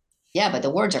 Yeah, but the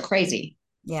words are crazy.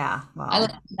 Yeah. I Well,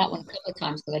 listened to that one a couple of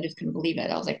times because I just couldn't believe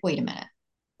it. I was like, wait a minute.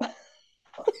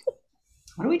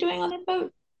 What are we doing on that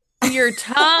boat? Your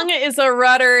tongue is a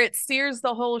rudder. It steers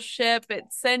the whole ship. It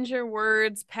sends your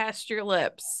words past your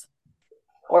lips.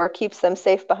 Or keeps them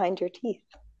safe behind your teeth.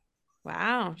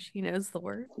 Wow, she knows the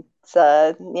word. It's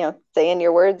saying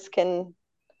your words can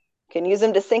use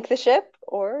them to sink the ship,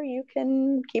 or you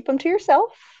can keep them to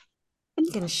yourself.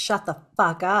 you can shut the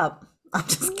fuck up. I'm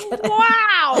just kidding.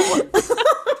 Wow.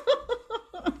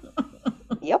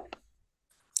 Yep.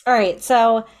 All right,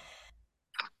 so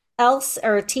Else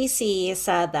or TC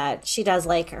said that she does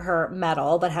like her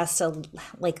metal, but has to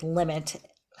like limit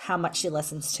how much she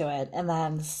listens to it. And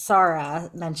then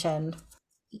Sarah mentioned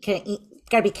you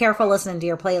gotta be careful listening to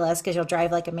your playlist because you'll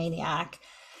drive like a maniac.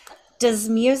 Does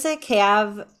music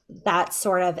have that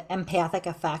sort of empathic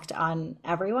effect on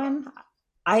everyone?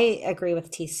 I agree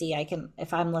with TC. I can,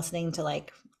 if I'm listening to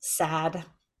like sad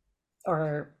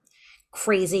or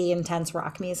crazy intense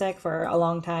rock music for a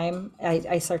long time,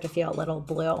 I start to feel a little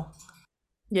blue.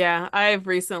 Yeah, I've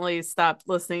recently stopped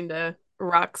listening to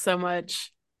rock so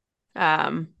much.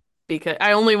 Because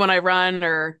I only when I run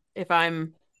or if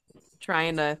I'm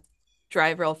trying to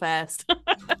drive real fast.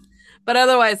 But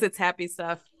otherwise it's happy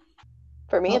stuff.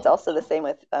 For me, it's also the same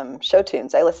with show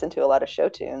tunes. I listen to a lot of show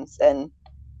tunes, and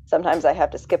sometimes I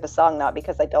have to skip a song, not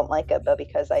because I don't like it, but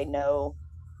because I know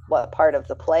what part of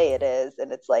the play it is.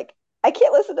 And it's like, I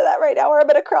can't listen to that right now or I'm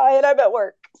going to cry and I'm at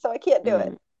work. So I can't do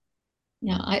it.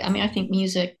 Yeah, I mean, I think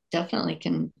music definitely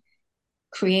can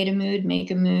create a mood,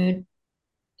 make a mood.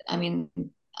 I mean,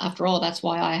 after all, that's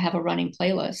why I have a running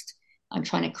playlist. I'm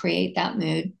trying to create that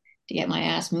mood to get my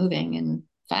ass moving and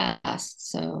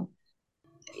fast. So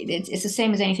it's the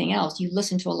same as anything else. You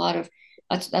listen to a lot of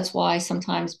that's why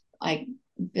sometimes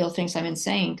Bill thinks I'm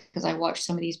insane because I watch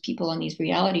some of these people on these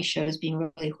reality shows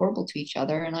being really horrible to each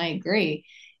other, and I agree.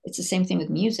 It's the same thing with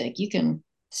music. You can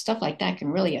stuff like that can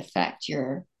really affect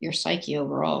your psyche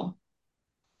overall.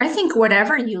 I think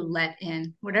whatever you let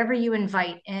in, whatever you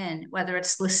invite in, whether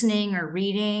it's listening or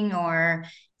reading or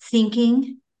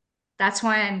thinking, that's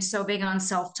why I'm so big on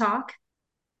self-talk.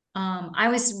 I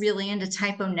was really into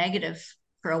typo negative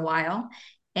for a while,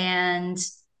 and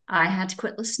I had to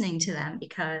quit listening to them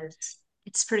because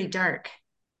it's pretty dark.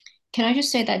 Can I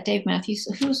just say that Dave Matthews,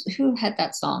 who had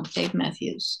that song? Dave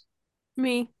Matthews.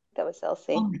 Me. That was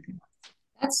Elsie. Oh my God.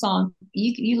 That song,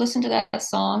 you listen to that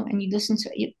song and you listen to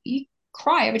it, you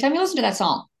cry every time you listen to that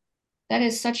song. That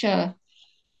is such a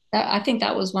I think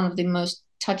that was one of the most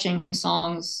touching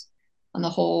songs on the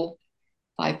whole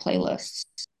 5 playlists.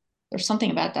 There's something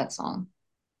about that song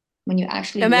when you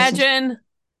actually Imagine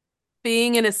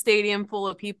being in a stadium full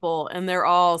of people and they're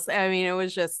all, I mean, it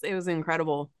was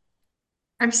incredible.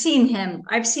 I've seen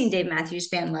Dave Matthews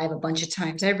Band live a bunch of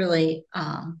times. I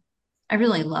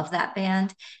really love that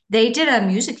band. They did a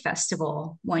music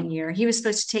festival one year. He was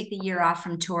supposed to take the year off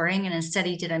from touring, and instead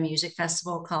he did a music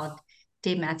festival called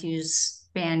Dave Matthews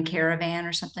Band Caravan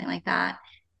or something like that.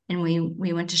 And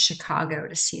we went to Chicago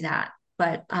to see that.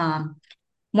 But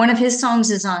one of his songs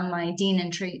is on my Dino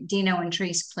and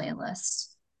Trace playlist.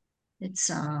 It's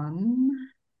not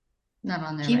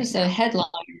on there he right was now. a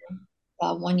headliner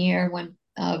one year when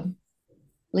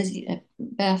Lizzie,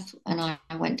 Beth, and I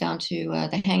went down to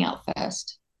the Hangout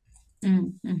Fest.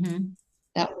 Mm-hmm.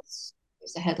 That was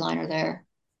the headliner there.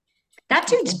 That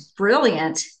dude's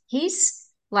brilliant. He's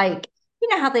like, you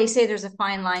know how they say there's a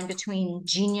fine line between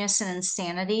genius and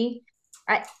insanity.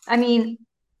 I mean,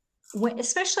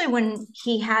 especially when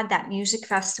he had that music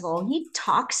festival, he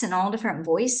talks in all different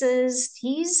voices.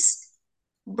 He's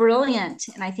brilliant,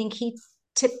 and I think he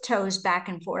tiptoes back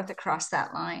and forth across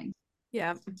that line.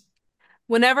 Yeah.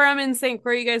 Whenever I'm in St.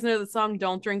 Croix, you guys know the song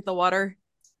 "Don't Drink the Water."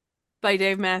 by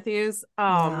Dave Matthews.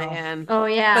 Oh No. man. Oh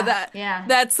But yeah, yeah.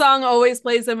 that song always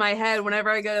plays in my head whenever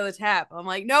I go to the tap. I'm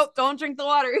like, nope, don't drink the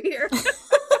water here.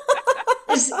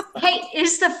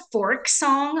 Is the fork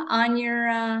song on your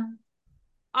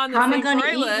On the how am I St. gonna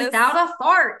Croix eat list. without a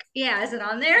fork? Yeah, is it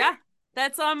on there? Yeah,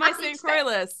 that's on my I St. think Croix so.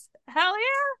 list. Hell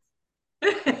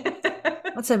yeah.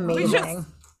 That's We should amazing.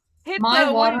 hit My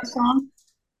the water one. song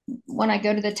when I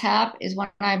go to the tap is when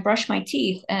I brush my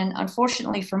teeth. And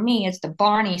unfortunately for me, it's the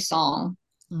Barney song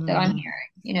that I'm Mm. hearing,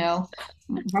 you know,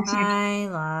 brushing your teeth. I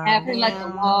love Never let the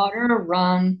you. water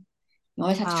run. You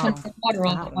always have to turn Oh, the water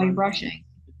off that while you're one. brushing.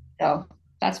 So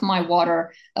that's my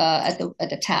water at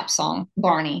the tap song.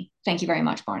 Barney. Thank you very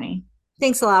much, Barney.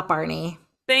 Thanks a lot, Barney.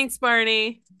 Thanks,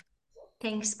 Barney.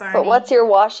 Thanks, But Barney. what's your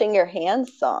washing your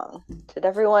hands song? Did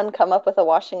everyone come up with a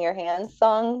washing your hands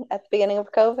song at the beginning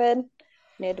of COVID?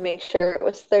 You had to make sure it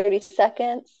was 30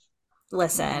 seconds.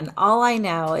 Listen, all I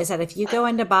know is that if you go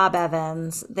into Bob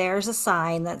Evans, there's a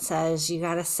sign that says you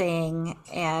got to sing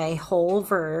a whole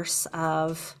verse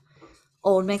of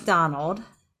Old MacDonald,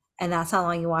 and that's how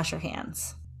long you wash your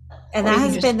hands. And Or that you can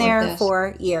has just been flip there this.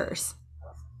 for years.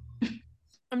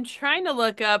 I'm trying to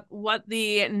look up what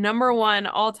the number one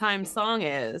all-time song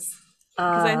is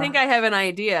because I think I have an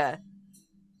idea.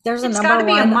 There's a It's got number to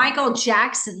be a one. Michael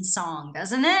Jackson song,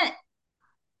 doesn't it?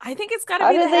 I think it's got to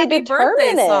How be the did they Happy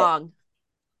Birthday determine it? song.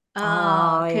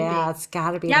 Oh, Could yeah, be. it's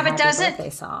got to be Yeah, the but Happy Birthday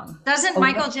song. doesn't Oh,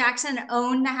 Michael Jackson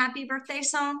own the Happy Birthday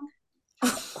song?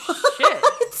 Shit.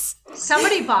 What?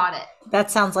 Somebody bought it.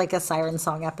 That sounds like a Siren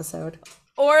song episode.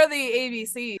 Or the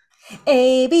ABC.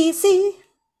 ABC.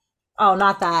 Oh,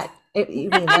 not that. You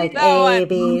mean like That A, one.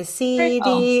 B, C,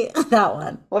 D? That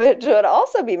one. Which would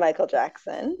also be Michael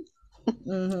Jackson.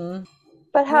 Mm-hmm.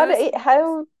 But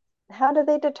Those- how do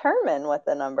they determine what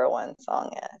the number one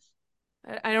song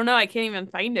is? I don't know. I can't even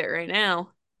find it right now.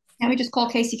 Can't we just call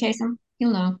Casey Kasem?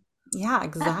 He'll know. Yeah,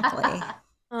 exactly. Is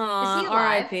Aw, he alive?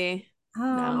 R.I.P.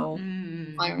 Um, No.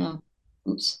 I don't know.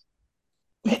 Oops.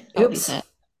 Oops.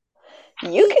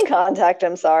 You can contact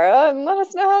him, Sarah, and let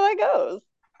us know how that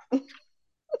goes.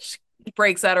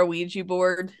 Breaks out a Ouija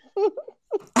board.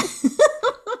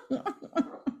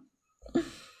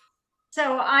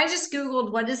 So I just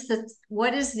Googled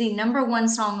what is the number one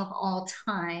song of all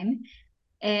time.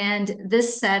 And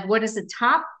this said, what is the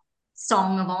top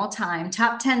song of all time,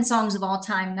 top 10 songs of all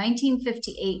time,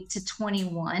 1958 to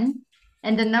 21.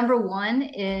 And the number one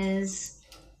is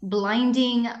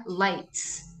Blinding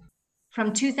Lights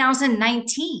from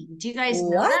 2019. Do you guys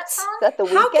know that What? song? Is that the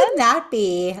How weekend? can that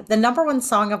be the number one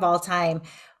song of all time?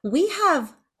 We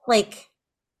have like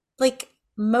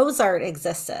Mozart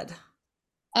existed.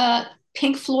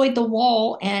 Pink Floyd, The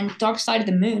Wall, and Dark Side of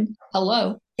the Moon.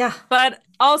 Hello. Yeah. But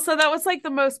also, that was like the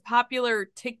most popular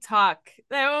TikTok.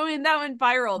 I mean, that went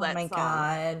viral. Oh That my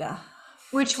song. God.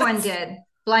 Which one did?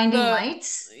 Blinding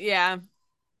Lights? Yeah.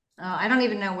 I don't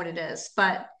even know what it is,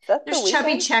 but Is that there's the Chubby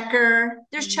weekend? Checker.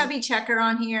 There's Chubby Checker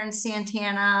on here and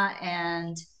Santana,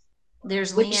 and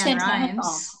there's Which Leanne Santana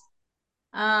Rimes.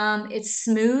 song? It's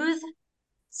Smooth,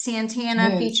 Santana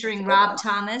Smooth. featuring That's a good Rob one.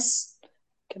 Thomas.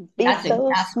 Can be That's so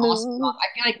an awesome smooth. song. I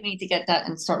feel like we need to get that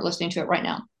and start listening to it right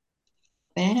now.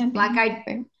 Black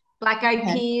Eyed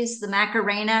Okay. Peas, The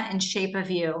Macarena, and Shape of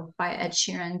You by Ed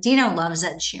Sheeran. Dino loves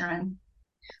Ed Sheeran.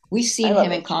 We've I seen love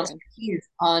him in Ed Sheeran. concert. He is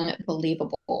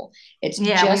unbelievable. It's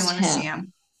Yeah, we just want to see him.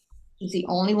 him. He's the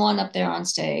only one up there on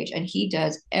stage, and he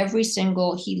does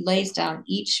he lays down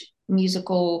each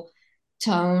musical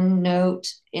tone, note,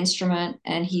 instrument,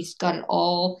 and he's got it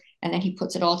all, and then he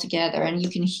puts it all together, and you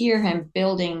can hear him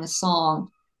building the song,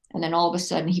 and then all of a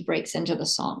sudden he breaks into the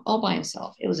song all by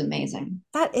himself. It was amazing.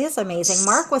 That is amazing.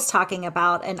 Mark was talking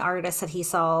about an artist that he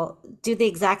saw do the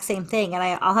exact same thing, and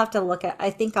I'll have to look at. I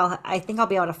think I'll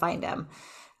be able to find him.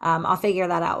 I'll figure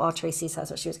that out while Tracy says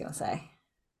what she was going to say.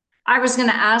 I was going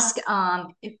to ask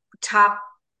top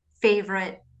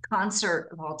favorite concert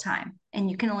of all time, and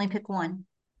you can only pick one.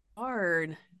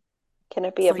 Hard. Can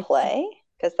it be It's a like- play?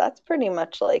 Because that's pretty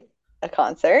much like a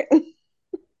concert.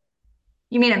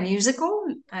 You mean a musical?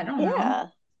 I don't know. Yeah.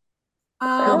 Go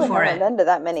I really for haven't it. been to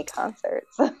that many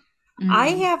concerts. I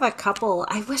Mm. have a couple.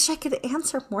 I wish I could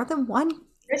answer more than one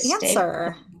Chris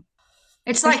answer.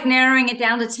 It's like narrowing it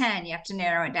down to 10. You have to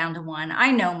narrow it down to one.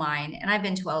 I know mine, and I've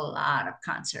been to a lot of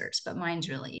concerts, but mine's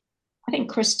really. I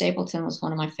think Chris Stapleton was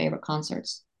one of my favorite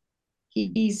concerts.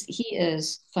 He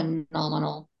is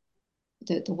phenomenal.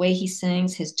 The way he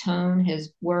sings, his tone,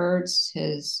 his words,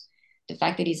 the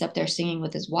fact that he's up there singing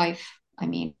with his wife. I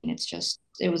mean,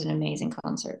 it was an amazing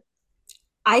concert.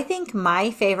 I think my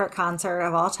favorite concert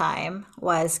of all time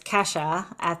was Kesha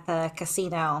at the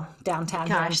casino downtown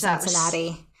here in Gosh, that was-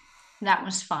 Cincinnati. That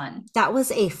was fun. That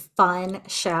was a fun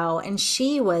show, and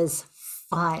she was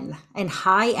fun and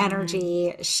high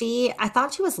energy. I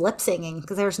thought she was lip singing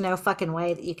because there's no fucking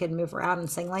way that you could move around and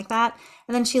sing like that.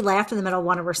 And then she laughed in the middle of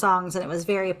one of her songs, and it was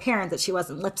very apparent that she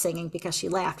wasn't lip singing because she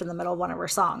laughed in the middle of one of her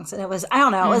songs. And it was, I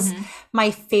don't know, it was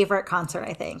my favorite concert,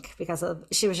 I think, because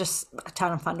she was just a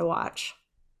ton of fun to watch.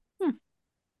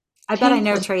 I bet I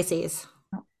know Tracy's.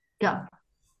 Go.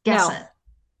 Guess No. it.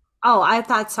 Oh, I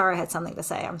thought Sarah had something to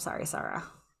say. I'm sorry, Sarah.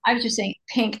 I was just saying,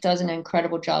 Pink does an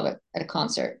incredible job at a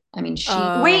concert. I mean,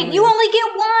 Wait, you only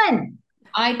get one.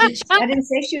 I didn't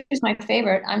say she was my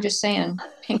favorite. I'm just saying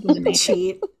Pink was amazing.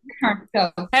 Cheat.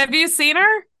 Go. Have you seen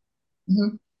her?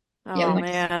 Mm-hmm. Oh,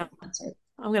 man.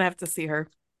 I'm going to have to see her.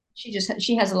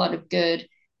 She has a lot of good,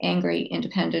 angry,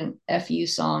 independent FU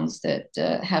songs that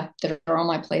are on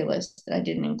my playlist that I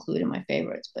didn't include in my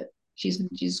favorites, but she's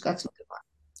got some good ones.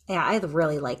 Yeah, I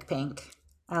really like Pink.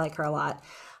 I like her a lot.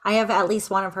 I have at least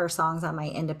one of her songs on my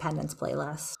Independence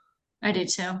playlist. I do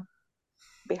too. It'd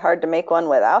be hard to make one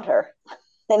without her.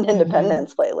 An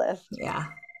Independence playlist. Yeah,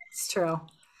 it's true.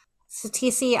 So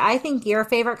TC, I think your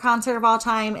favorite concert of all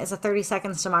time is a 30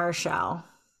 Seconds to Mars show.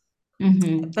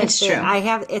 But it's true.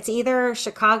 It's either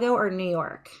Chicago or New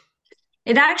York.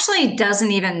 It actually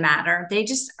doesn't even matter. They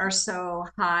just are so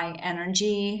high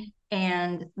energy,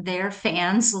 and their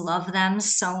fans love them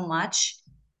so much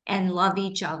and love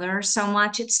each other so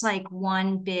much. It's like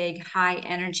one big high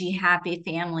energy, happy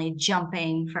family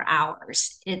jumping for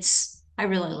hours. I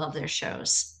really love their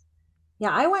shows. Yeah,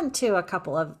 I went to a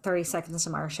couple of 30 Seconds to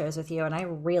Mars shows with you, and I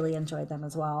really enjoyed them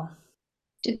as well.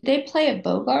 Did they play at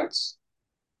Bogart's?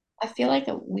 I feel like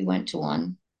we went to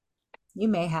one. You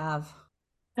may have.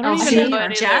 I don't even know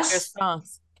any of their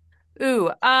songs.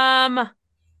 Ooh,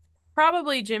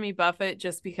 probably Jimmy Buffett,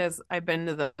 just because I've been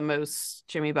to the most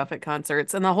Jimmy Buffett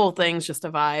concerts, and the whole thing's just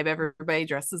a vibe. Everybody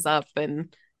dresses up,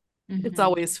 and it's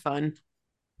always fun.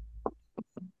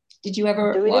 Did you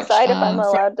ever? Do we decide if I'm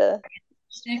allowed to?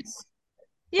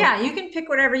 Yeah, you can pick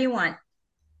whatever you want.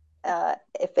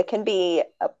 If it can be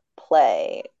a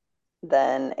play,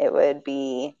 then it would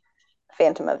be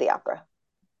Phantom of the Opera.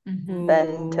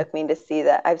 Ben took me to see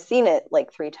that. I've seen it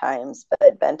like 3 times,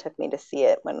 but Ben took me to see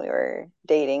it when we were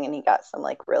dating, and he got some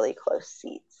like really close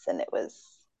seats, and it was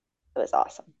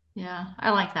awesome. Yeah,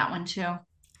 I like that one too.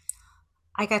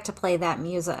 I got to play that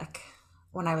music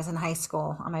when I was in high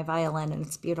school on my violin, and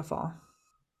it's beautiful.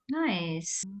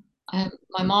 Nice.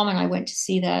 My mom and I went to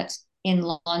see that in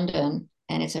London,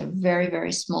 and it's a very,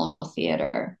 very small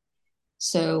theater.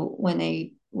 So when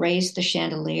they raised the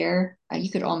chandelier,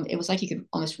 it was like you could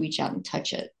almost reach out and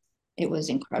touch it. It was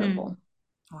incredible.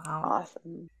 Wow.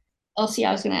 Awesome. Elsie,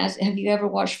 I was going to ask, have you ever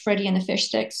watched Freddie and the Fish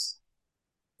Sticks?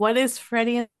 What is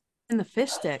Freddie and the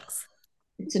Fish Sticks?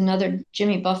 It's another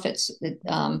Jimmy Buffett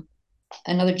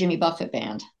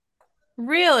band.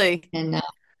 Really? And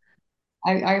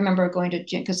I remember going to,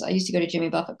 because I used to go to Jimmy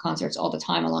Buffett concerts all the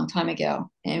time, a long time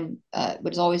ago, and it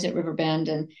was always at Riverbend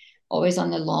and always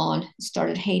on the lawn.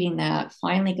 Started hating that.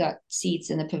 Finally got seats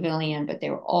in the pavilion, but they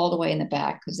were all the way in the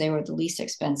back because they were the least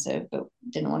expensive, but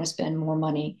didn't want to spend more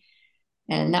money.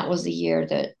 And that was the year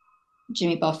that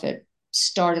Jimmy Buffett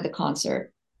started the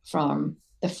concert from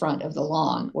the front of the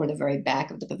lawn or the very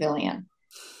back of the pavilion.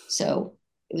 So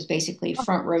it was basically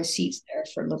front row seats there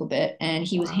for a little bit. And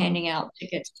he was handing out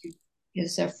tickets to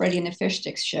his Freddie and the Fish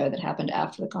Sticks show that happened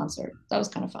after the concert. That was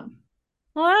kind of fun.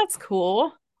 Well, that's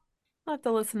cool. I'll have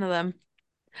to listen to them.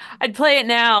 I'd play it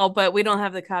now, but we don't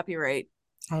have the copyright.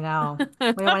 I know. We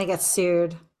don't want to get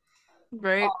sued.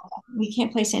 Right. We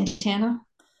can't play Santana.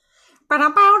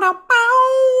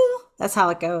 That's how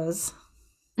it goes.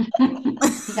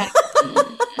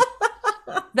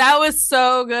 That was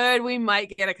so good. We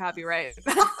might get a copyright.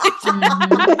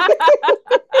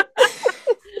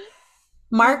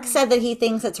 Mark said that he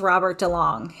thinks it's Robert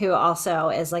DeLong, who also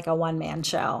is like a one-man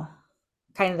show.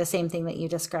 Kind of the same thing that you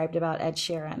described about Ed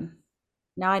Sheeran.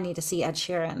 Now I need to see Ed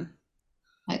Sheeran.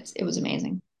 It was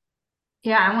amazing.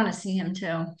 Yeah, I want to see him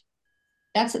too.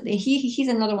 He's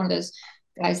another one of those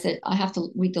guys that I have to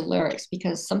read the lyrics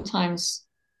because sometimes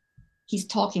he's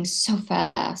talking so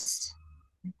fast.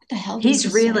 What the hell?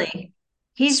 He's really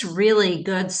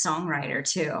good songwriter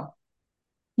too.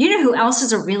 You know who else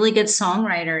is a really good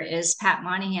songwriter is Pat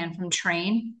Monahan from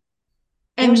Train.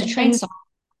 And it was a Train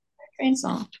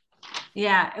song.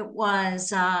 Yeah, it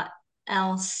was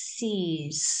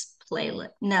LC's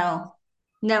playlist. No,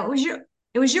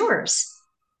 it was yours.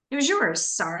 It was yours,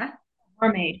 Sarah.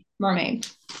 Mermaid.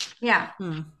 Yeah.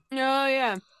 Oh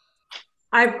yeah.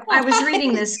 I was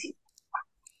reading this.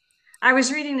 I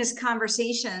was reading this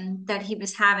conversation that he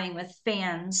was having with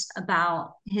fans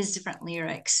about his different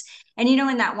lyrics. And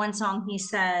in that one song, he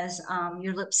says,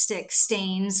 your lipstick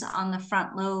stains on the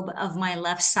front lobe of my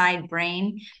left side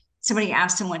brain. Somebody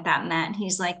asked him what that meant.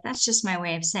 He's like, that's just my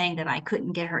way of saying that I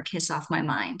couldn't get her kiss off my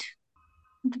mind.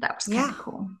 That was kind of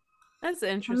cool. That's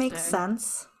interesting. That makes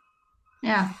sense.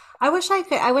 Yeah. I wish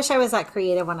I was that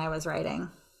creative when I was writing.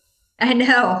 I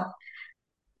know.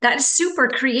 That is super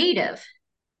creative.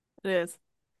 It is.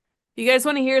 You guys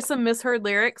want to hear some misheard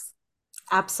lyrics?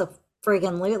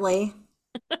 Abso-friggin-lutely.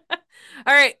 All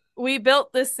right. We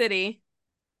built this city.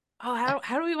 Oh,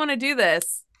 how do we want to do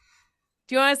this?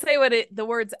 Do you want to say what the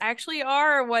words actually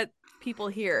are or what people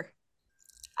hear?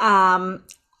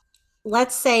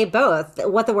 Let's say both.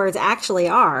 What the words actually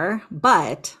are,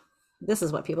 but this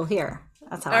is what people hear.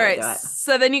 That's how I would do it.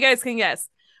 So then you guys can guess.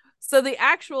 So the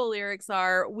actual lyrics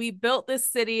are, we built this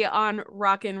city on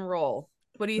rock and roll.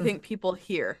 What do you think people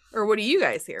hear? Or what do you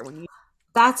guys hear when you?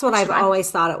 That's what I've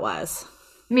always thought it was.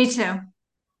 Me too.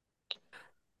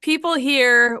 People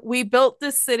hear, we built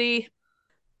this city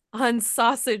on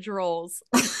sausage rolls.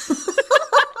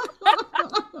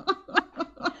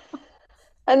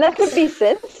 And that could be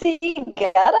Cincy.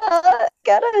 Get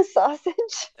a sausage.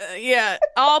 Yeah,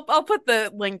 I'll put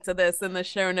the link to this in the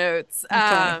show notes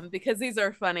because these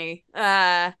are funny.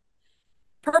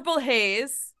 Purple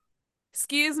haze.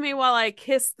 Excuse me while I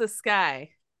kiss the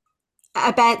sky.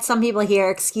 I bet some people hear,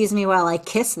 excuse me while I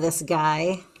kiss this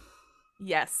guy.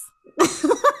 Yes.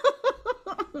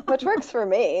 Which works for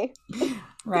me.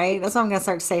 Right? That's what I'm going to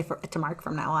start to say to Mark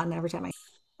from now on every time I...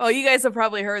 Oh, you guys have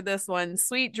probably heard this one.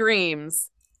 Sweet dreams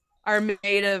are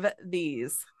made of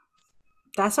these.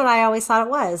 That's what I always thought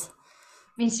it was.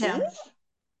 Me too.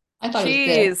 I thought Cheese.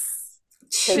 it was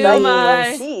Who am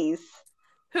I? Cheese.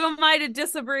 Who am I to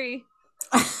disagree?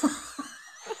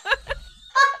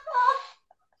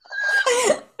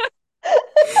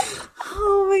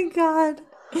 Oh my God.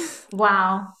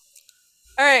 Wow.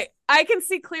 All right. I can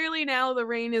see clearly now the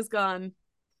rain is gone.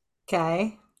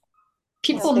 Okay.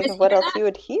 People Think of what else you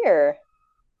would hear.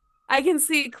 I can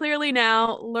see clearly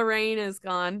now Lorraine is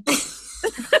gone. That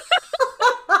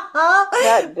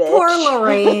bitch. Poor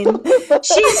Lorraine.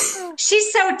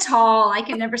 She's so tall. I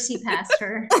can never see past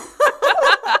her.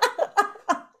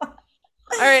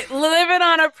 All right, living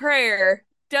on a prayer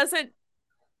doesn't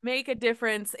make a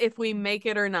difference if we make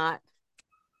it or not.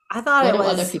 I thought What it do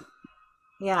other was. people?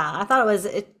 Yeah, I thought it was.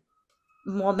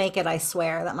 We'll make it. I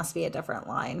swear that must be a different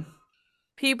line.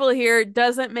 People here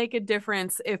doesn't make a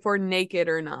difference if we're naked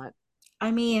or not.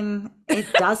 I mean,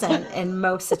 it doesn't in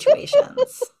most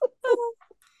situations.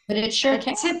 But it sure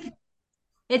can.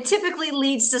 It typically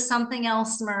leads to something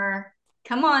else, Mur.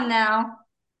 Come on now.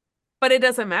 But it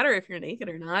doesn't matter if you're naked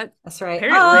or not. That's right.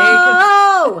 Apparently.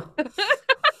 Oh!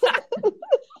 All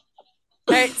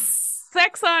right,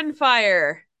 sex on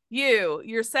fire.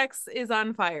 Your sex is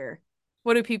on fire.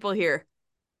 What do people hear?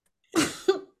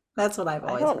 That's what I've I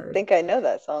always don't heard. think I know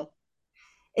that song.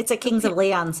 It's a Kings of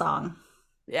Leon song.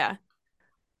 Yeah.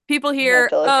 People I'm gonna hear, have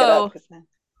to look it up 'cause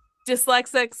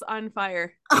dyslexics on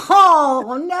fire.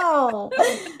 Oh no!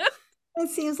 It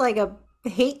seems like a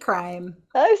hate crime.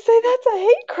 I say that's a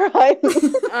hate crime.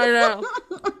 I know.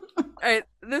 All right,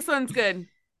 this one's good.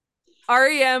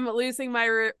 REM losing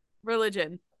my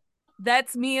religion.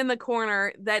 That's me in the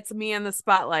corner. That's me in the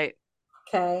spotlight.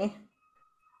 Okay.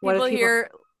 People hear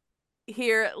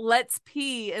let's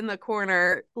pee in the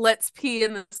corner. Let's pee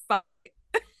in the spotlight.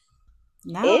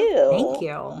 No, Ew. thank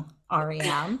you,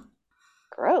 REM.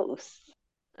 Gross.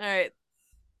 All right.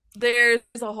 There's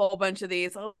a whole bunch of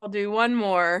these. I'll do one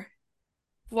more.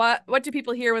 What do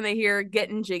people hear when they hear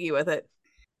getting jiggy with it?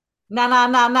 Na na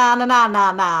na na na na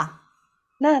na na.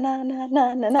 Na na na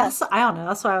na na na. I don't know.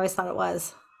 That's what I always thought it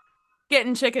was.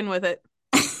 Getting chicken with it.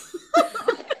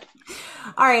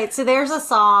 All right, so there's a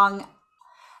song.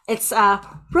 It's a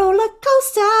roller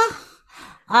coaster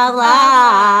of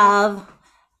love.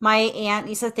 My aunt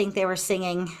used to think they were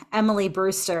singing Emily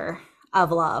Brewster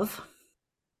of Love.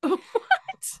 What?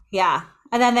 Yeah.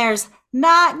 And then there's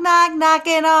knock, knock,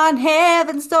 knocking on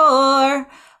heaven's door.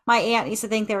 My aunt used to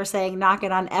think they were saying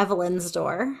knocking on Evelyn's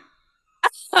door.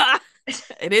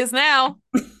 It is now.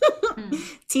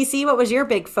 TC, what was your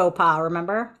big faux pas,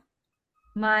 remember?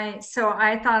 So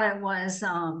I thought it was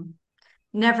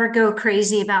Never Go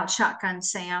Crazy About Shotgun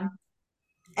Sam.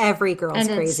 Every girl's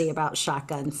crazy about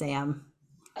Shotgun Sam.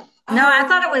 No, I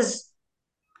thought it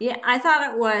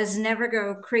was Never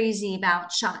Go Crazy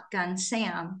About Shotgun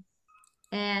Sam.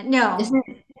 And no.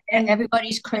 And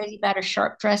everybody's crazy about a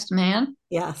sharp-dressed man?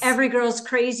 Yes. Every girl's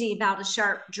crazy about a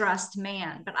sharp-dressed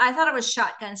man. But I thought it was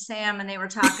Shotgun Sam, and they were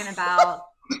talking about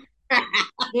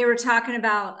They were talking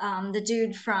about the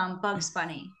dude from Bugs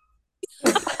Bunny.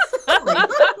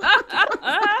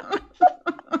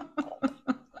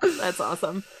 That's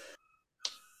awesome.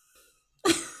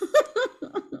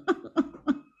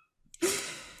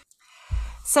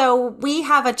 So we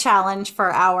have a challenge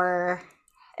for our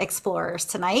explorers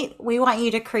tonight. We want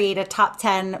you to create a top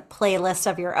 10 playlist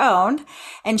of your own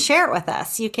and share it with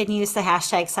us. You can use the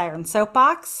hashtag Siren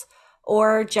Soapbox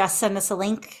or just send us a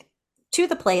link to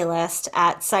the playlist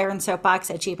at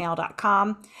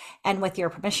sirensoapbox@gmail.com. And with your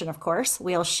permission, of course,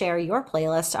 we'll share your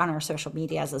playlist on our social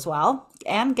medias as well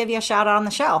and give you a shout out on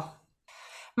the show.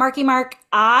 Marky Mark,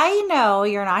 I know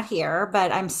you're not here,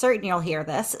 but I'm certain you'll hear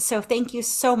this. So thank you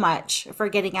so much for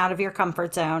getting out of your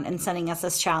comfort zone and sending us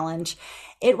this challenge.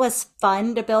 It was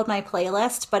fun to build my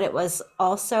playlist, but it was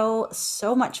also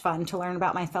so much fun to learn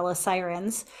about my fellow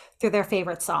Sirens through their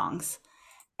favorite songs.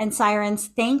 And Sirens,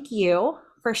 thank you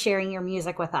for sharing your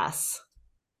music with us.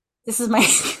 This is my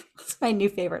new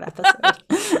favorite episode.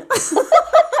 Yes,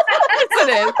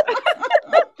 it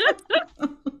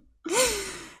is.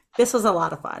 This was a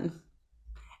lot of fun.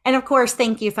 And of course,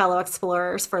 thank you, fellow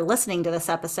explorers, for listening to this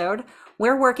episode.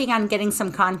 We're working on getting some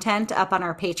content up on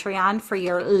our Patreon for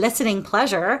your listening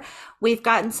pleasure. We've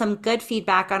gotten some good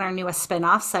feedback on our newest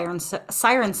spinoff,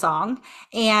 Siren Song,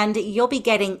 and you'll be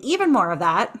getting even more of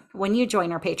that when you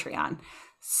join our Patreon.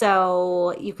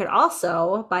 So you could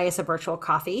also buy us a virtual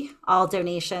coffee. All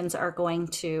donations are going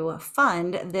to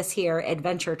fund this here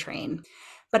adventure train.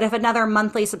 But if another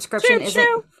monthly subscription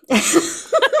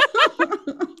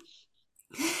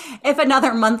If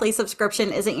another monthly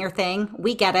subscription isn't your thing,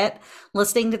 we get it.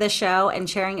 Listening to the show and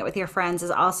sharing it with your friends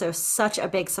is also such a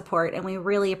big support, and we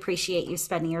really appreciate you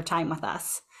spending your time with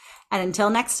us. And until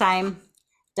next time,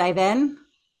 dive in,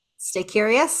 stay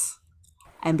curious,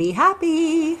 and be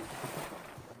happy.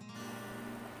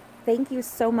 Thank you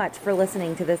so much for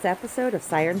listening to this episode of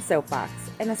Siren Soapbox,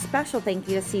 and a special thank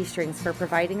you to C Strings for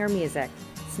providing our music.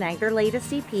 Snag their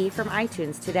latest EP from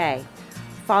iTunes today.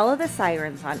 Follow the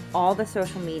Sirens on all the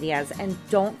social medias, and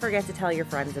don't forget to tell your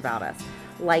friends about us.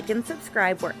 Like and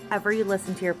subscribe wherever you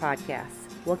listen to your podcasts.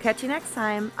 We'll catch you next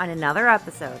time on another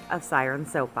episode of Siren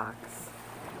Soapbox.